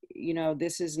 You know,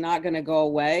 this is not going to go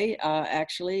away.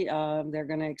 Actually, they're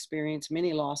going to experience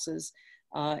many losses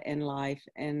in life.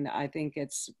 And I think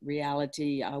it's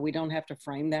reality. We don't have to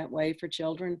frame that way for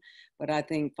children, but I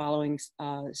think following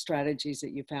strategies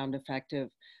that you found effective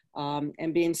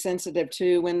and being sensitive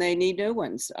to when they need new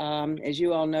ones. As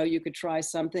you all know, you could try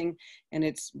something and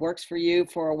it works for you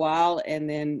for a while and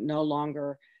then no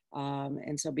longer.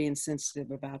 And so being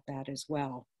sensitive about that as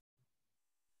well.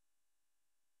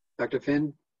 Dr.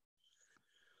 Finn?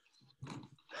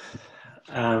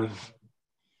 I'm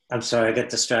sorry, I got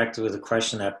distracted with a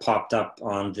question that popped up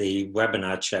on the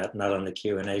webinar chat, not on the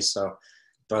Q&A. So,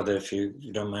 brother, if you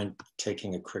don't mind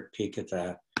taking a quick peek at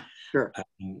that. Sure.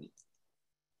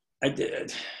 I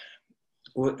did.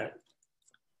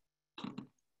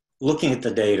 Looking at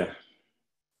the data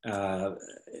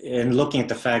and looking at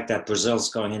the fact that Brazil's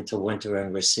going into winter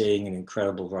and we're seeing an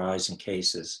incredible rise in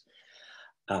cases,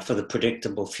 for the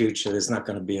predictable future, there's not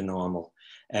going to be a normal.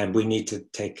 And we need to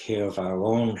take care of our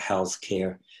own health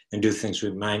care and do things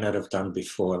we might not have done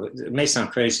before. It may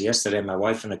sound crazy. Yesterday, my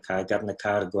wife and I got in the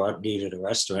car to go out and eat at a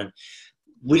restaurant.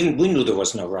 We knew there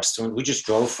was no restaurant. We just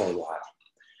drove for a while.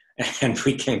 And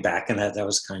we came back, and that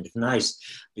was kind of nice.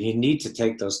 But you need to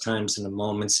take those times and the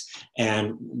moments.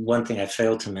 And one thing I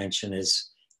failed to mention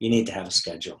is you need to have a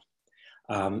schedule.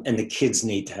 And the kids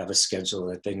need to have a schedule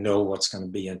that they know what's going to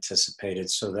be anticipated,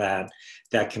 so that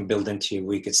that can build into your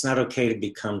week. It's not okay to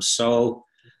become so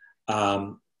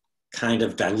kind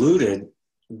of diluted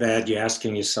that you're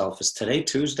asking yourself, is today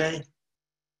Tuesday?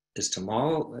 Is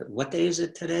tomorrow? What day is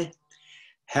it today?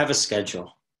 Have a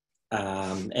schedule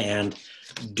and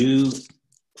do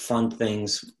fun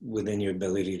things within your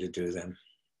ability to do them.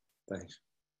 Thanks.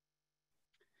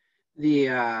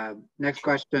 The next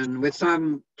question, with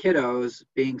some kiddos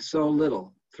being so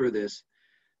little through this,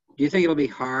 do you think it'll be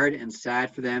hard and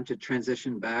sad for them to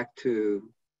transition back to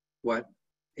what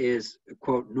is,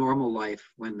 quote, normal life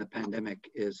when the pandemic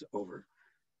is over?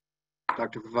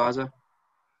 Dr. Favazza?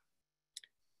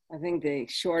 I think the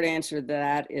short answer to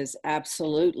that is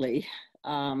absolutely.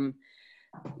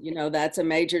 You know, that's a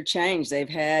major change. They've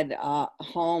had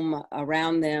home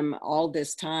around them all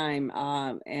this time.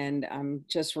 And I'm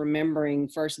just remembering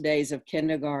first days of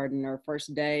kindergarten or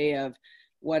first day of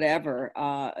whatever,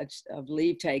 of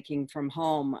leave taking from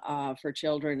home for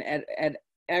children at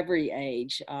every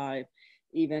age,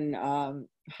 even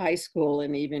high school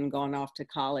and even going off to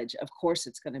college. Of course,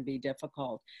 it's going to be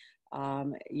difficult.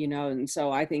 You know, and so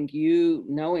I think you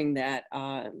knowing that,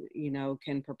 you know,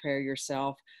 can prepare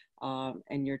yourself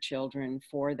and your children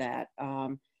for that.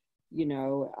 You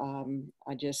know,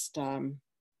 I just,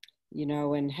 you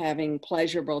know, and having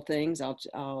pleasurable things,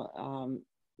 I'll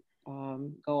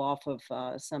go off of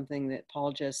something that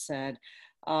Paul just said.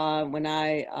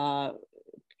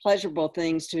 Pleasurable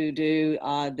things to do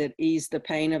that ease the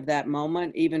pain of that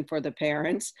moment, even for the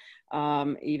parents,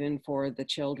 even for the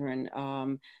children.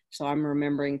 So I'm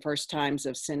remembering first times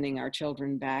of sending our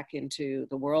children back into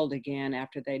the world again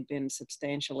after they'd been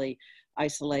substantially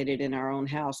isolated in our own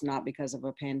house, not because of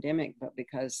a pandemic, but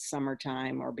because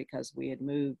summertime or because we had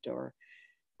moved. Or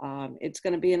it's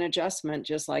going to be an adjustment,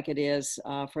 just like it is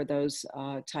for those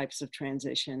types of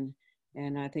transition.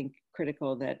 And I think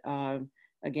critical that,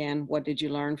 again, what did you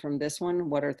learn from this one?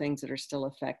 What are things that are still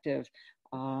effective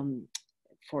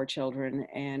for children,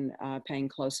 and paying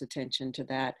close attention to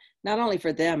that, not only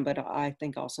for them, but I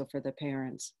think also for the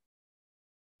parents.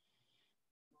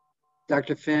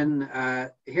 Dr. Finn,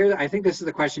 here, I think this is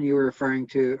the question you were referring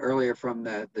to earlier from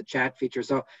the chat feature.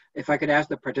 So if I could ask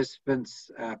the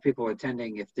participants, people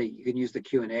attending, if you can use the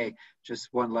Q&A, just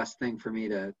one less thing for me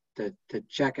to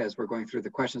check as we're going through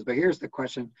the questions. But here's the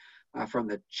question from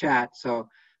the chat. So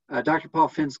Dr. Paul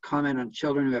Finn's comment on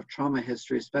children who have trauma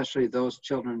history, especially those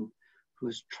children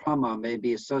whose trauma may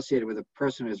be associated with a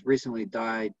person who has recently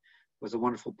died, was a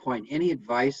wonderful point. Any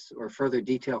advice or further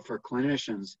detail for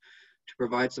clinicians to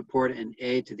provide support and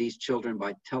aid to these children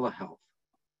by telehealth?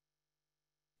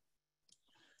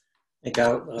 I think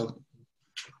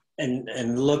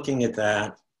and looking at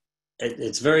that,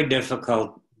 it's very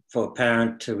difficult for a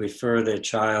parent to refer their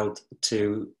child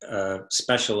to a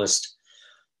specialist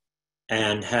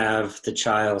and have the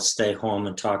child stay home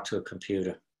and talk to a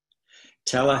computer.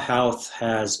 Telehealth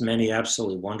has many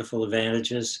absolutely wonderful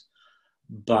advantages,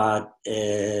 but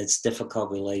it's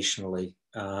difficult relationally.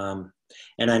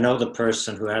 And I know the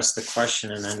person who asked the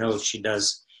question, and I know she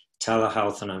does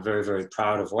telehealth, and I'm very, very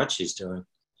proud of what she's doing.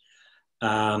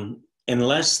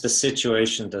 Unless the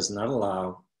situation does not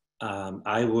allow,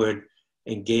 I would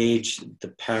engage the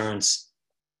parents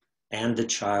and the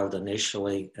child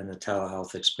initially in the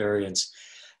telehealth experience,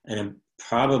 and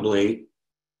probably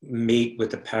meet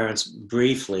with the parents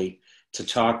briefly to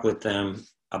talk with them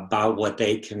about what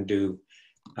they can do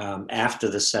after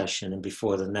the session and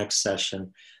before the next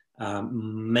session.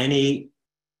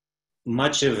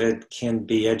 Much of it can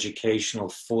be educational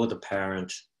for the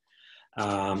parent,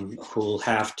 who'll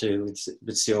have to,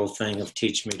 it's the old thing of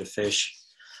teach me to fish.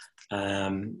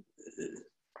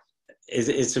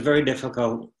 It's a very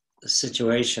difficult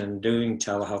situation doing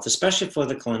telehealth, especially for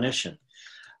the clinician.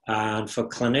 And for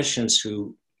clinicians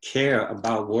who care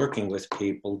about working with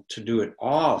people, to do it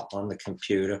all on the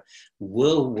computer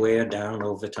will wear down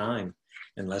over time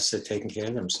unless they're taking care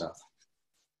of themselves.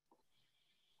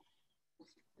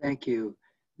 Thank you.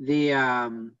 The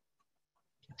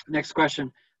next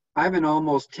question. I have an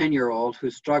almost 10-year-old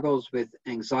who struggles with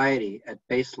anxiety at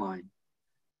baseline.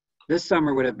 This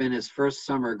summer would have been his first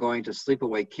summer going to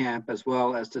sleepaway camp, as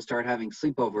well as to start having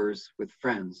sleepovers with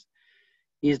friends.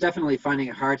 He is definitely finding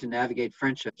it hard to navigate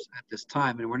friendships at this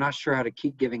time, and we're not sure how to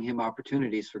keep giving him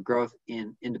opportunities for growth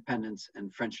in independence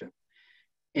and friendship.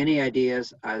 Any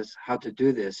ideas as how to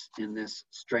do this in this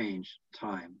strange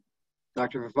time?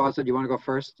 Dr. Favazza, do you want to go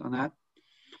first on that?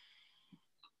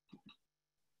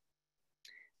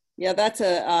 Yeah, that's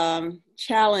a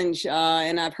challenge,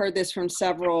 and I've heard this from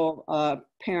several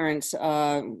parents,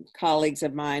 colleagues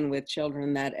of mine with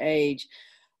children that age.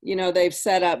 You know, they've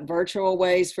set up virtual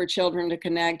ways for children to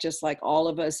connect, just like all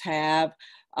of us have.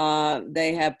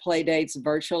 They have play dates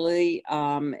virtually,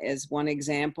 as one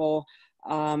example.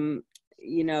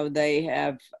 You know, they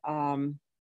have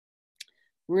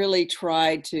really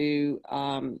tried to,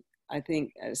 I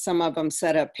think some of them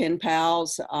set up pen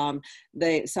pals.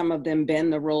 Some of them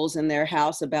bend the rules in their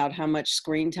house about how much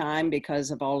screen time because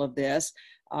of all of this,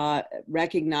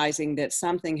 recognizing that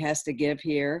something has to give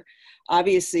here.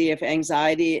 Obviously, if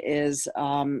anxiety is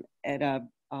at a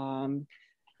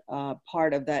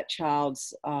part of that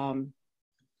child's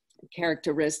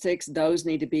characteristics, those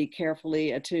need to be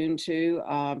carefully attuned to.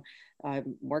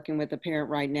 I'm working with a parent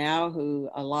right now who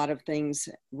a lot of things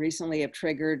recently have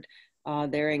triggered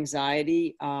their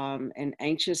anxiety and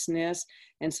anxiousness.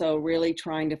 And so really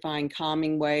trying to find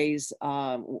calming ways,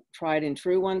 tried and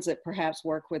true ones that perhaps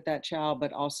work with that child,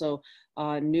 but also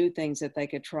new things that they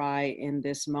could try in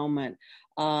this moment.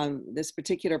 This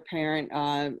particular parent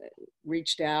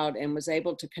reached out and was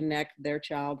able to connect their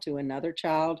child to another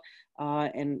child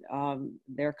and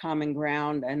their common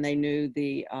ground, and they knew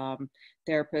the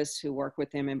therapists who work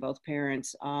with them and both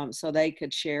parents, so they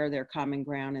could share their common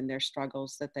ground and their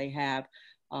struggles that they have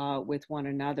with one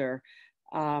another.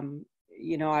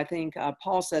 You know, I think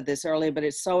Paul said this earlier, but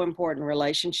it's so important,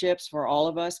 relationships for all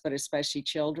of us, but especially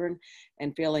children,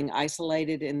 and feeling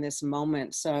isolated in this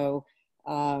moment. So,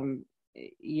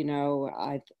 you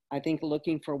know, I think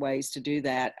looking for ways to do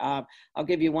that. I'll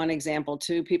give you one example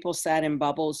too. People sat in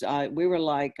bubbles. We were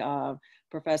like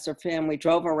Professor Finn, we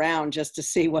drove around just to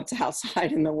see what's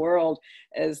outside in the world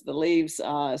as the leaves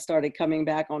started coming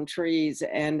back on trees,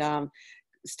 and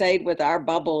stayed with our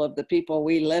bubble of the people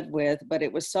we live with. But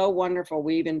it was so wonderful.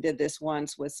 We even did this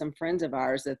once with some friends of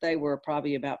ours that they were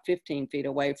probably about 15 feet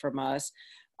away from us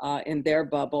in their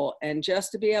bubble. And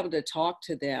just to be able to talk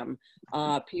to them,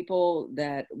 people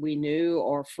that we knew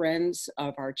or friends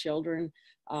of our children,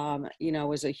 you know,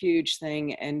 was a huge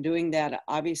thing. And doing that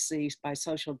obviously by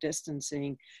social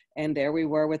distancing. And there we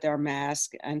were with our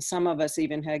mask, and some of us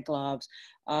even had gloves.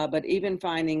 But even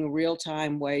finding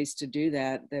real-time ways to do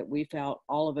that, that we felt,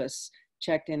 all of us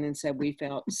checked in and said we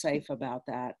felt safe about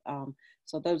that.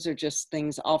 So those are just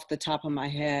things off the top of my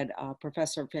head.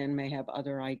 Professor Finn may have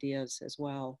other ideas as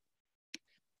well.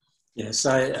 Yes,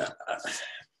 I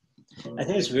think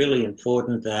it's really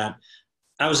important that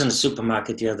I was in the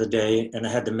supermarket the other day and I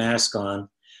had the mask on,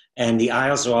 and the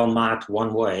aisles are all marked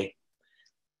one way.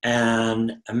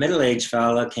 And a middle-aged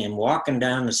fella came walking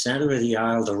down the center of the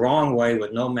aisle the wrong way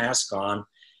with no mask on.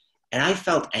 And I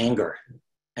felt anger.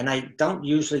 And I don't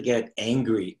usually get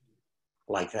angry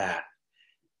like that.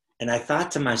 And I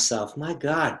thought to myself, my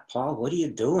God, Paul, what are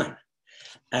you doing?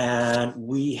 And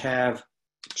we have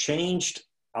changed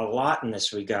a lot in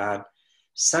this regard,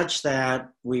 such that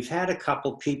we've had a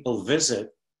couple people visit,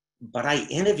 but I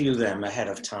interview them ahead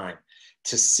of time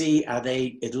to see, are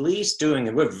they at least doing,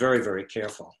 and we're very, very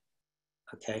careful,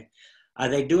 okay? Are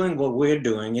they doing what we're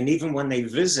doing? And even when they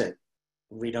visit,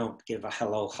 we don't give a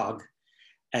hello hug,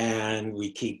 and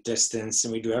we keep distance,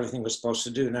 and we do everything we're supposed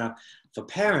to do. Now, for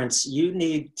parents, you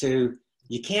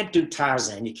can't do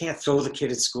Tarzan. You can't throw the kid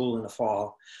at school in the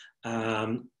fall.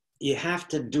 You have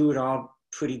to do it all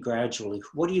pretty gradually.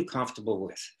 What are you comfortable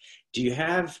with? Do you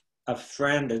have a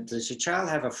friend? Does your child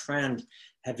have a friend?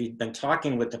 Have you been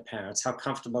talking with the parents? How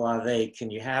comfortable are they? Can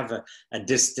you have a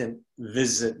distant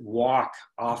visit, walk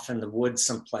off in the woods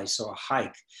someplace, or a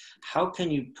hike? How can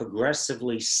you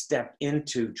progressively step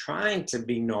into trying to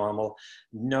be normal,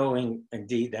 knowing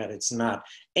indeed that it's not?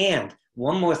 And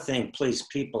one more thing, please,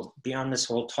 people, beyond this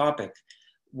whole topic,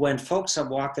 when folks are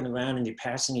walking around and you're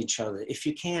passing each other, if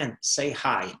you can, say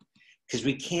hi, because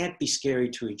we can't be scary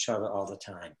to each other all the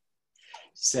time.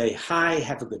 Say hi,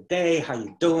 have a good day, how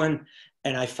you doing?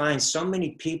 And I find so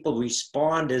many people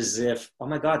respond as if, oh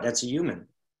my God, that's a human.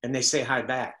 And they say hi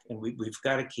back. And we've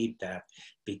got to keep that,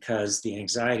 because the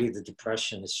anxiety, the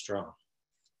depression is strong.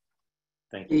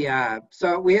 Thank you. Yeah,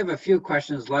 so we have a few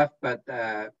questions left, but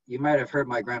you might have heard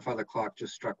my grandfather clock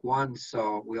just struck 1.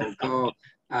 So we'll go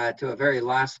to a very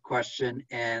last question,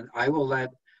 and I will let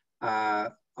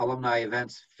alumni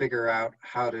events figure out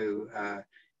how to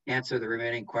answer the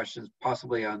remaining questions,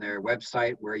 possibly on their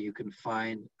website, where you can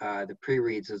find the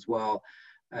pre-reads as well.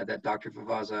 that Dr.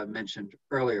 Favazza mentioned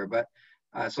earlier. But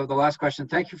so the last question,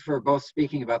 thank you for both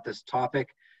speaking about this topic.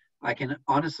 I can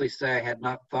honestly say I had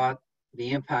not thought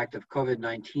the impact of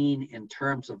COVID-19 in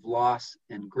terms of loss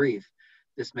and grief.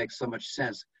 This makes so much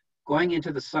sense. Going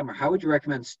into the summer, how would you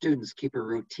recommend students keep a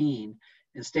routine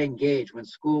and stay engaged when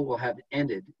school will have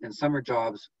ended and summer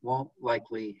jobs won't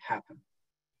likely happen?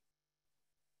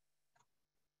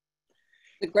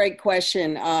 A great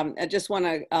question. I just want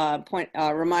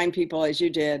to remind people, as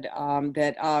you did,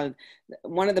 that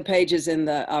one of the pages in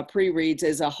the pre-reads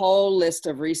is a whole list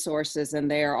of resources,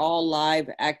 and they are all live,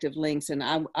 active links. And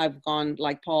I've gone,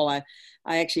 like Paul, I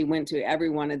actually went to every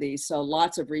one of these. So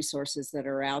lots of resources that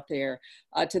are out there.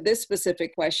 To this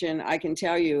specific question, I can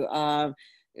tell you,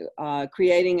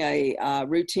 creating a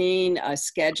routine, a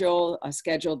schedule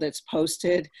that's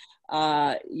posted,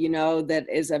 you know, that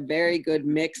is a very good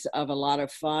mix of a lot of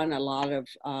fun, a lot of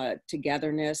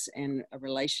togetherness and a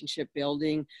relationship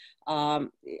building.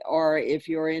 Or if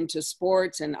you're into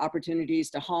sports and opportunities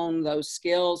to hone those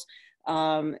skills,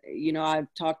 you know,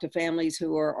 I've talked to families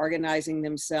who are organizing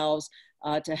themselves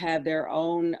to have their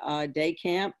own day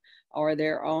camp or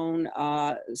their own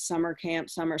summer camp,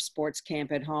 summer sports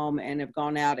camp at home, and have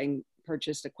gone out and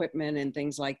purchased equipment and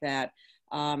things like that.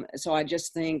 So I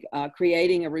just think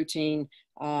creating a routine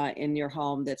in your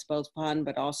home that's both fun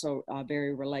but also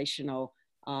very relational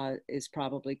is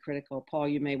probably critical. Paul,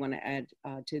 you may want to add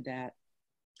to that.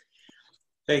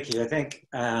 Thank you. I think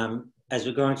as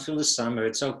we're going through the summer,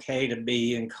 it's okay to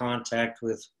be in contact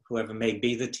with whoever may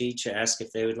be the teacher, ask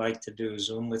if they would like to do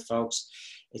Zoom with folks.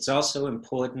 It's also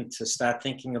important to start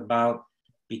thinking about,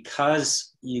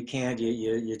 because you can't,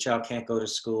 your child can't go to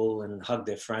school and hug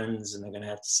their friends and they're going to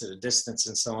have to sit a distance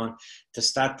and so on, to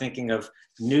start thinking of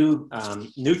new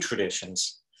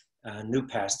traditions, new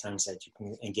pastimes that you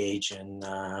can engage in.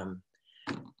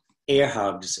 Air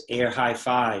hugs, air high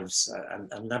fives.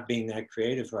 I'm not being that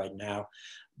creative right now,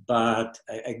 but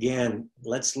again,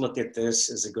 let's look at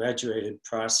this as a graduated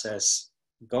process,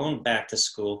 going back to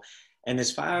school. And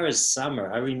as far as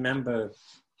summer, I remember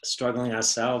struggling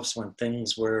ourselves when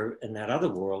things were in that other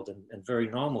world and very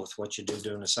normal with what you do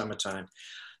during the summertime.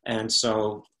 And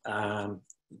so, God,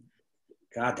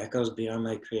 that goes beyond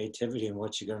my creativity and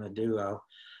what you're going to do.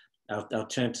 I'll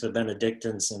turn to the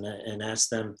Benedictines and ask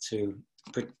them to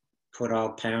put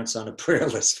all parents on a prayer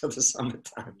list for the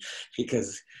summertime,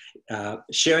 because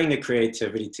sharing the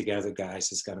creativity together,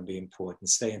 guys, is going to be important.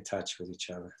 Stay in touch with each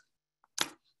other.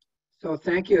 So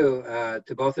thank you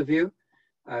to both of you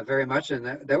very much. And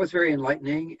that was very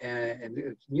enlightening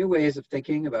and new ways of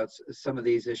thinking about some of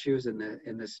these issues in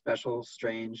this special,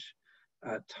 strange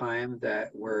time that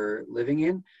we're living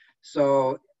in.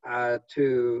 So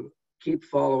to keep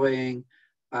following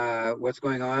what's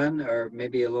going on, or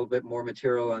maybe a little bit more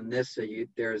material on this,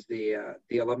 there's the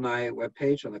alumni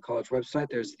webpage on the college website.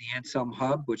 There's the Anselm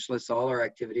Hub, which lists all our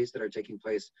activities that are taking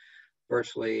place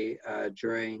virtually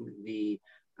during the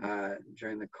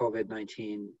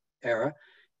COVID-19 era.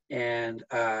 And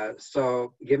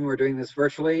so given we're doing this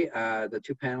virtually, the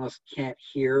two panelists can't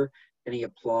hear any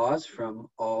applause from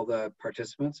all the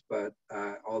participants, but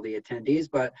all the attendees,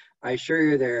 but I assure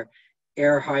you there are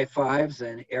air high fives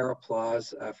and air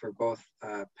applause for both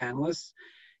panelists.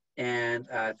 And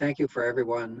thank you for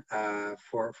everyone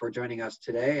for joining us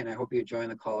today. And I hope you join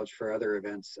the college for other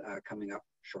events coming up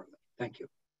shortly. Thank you.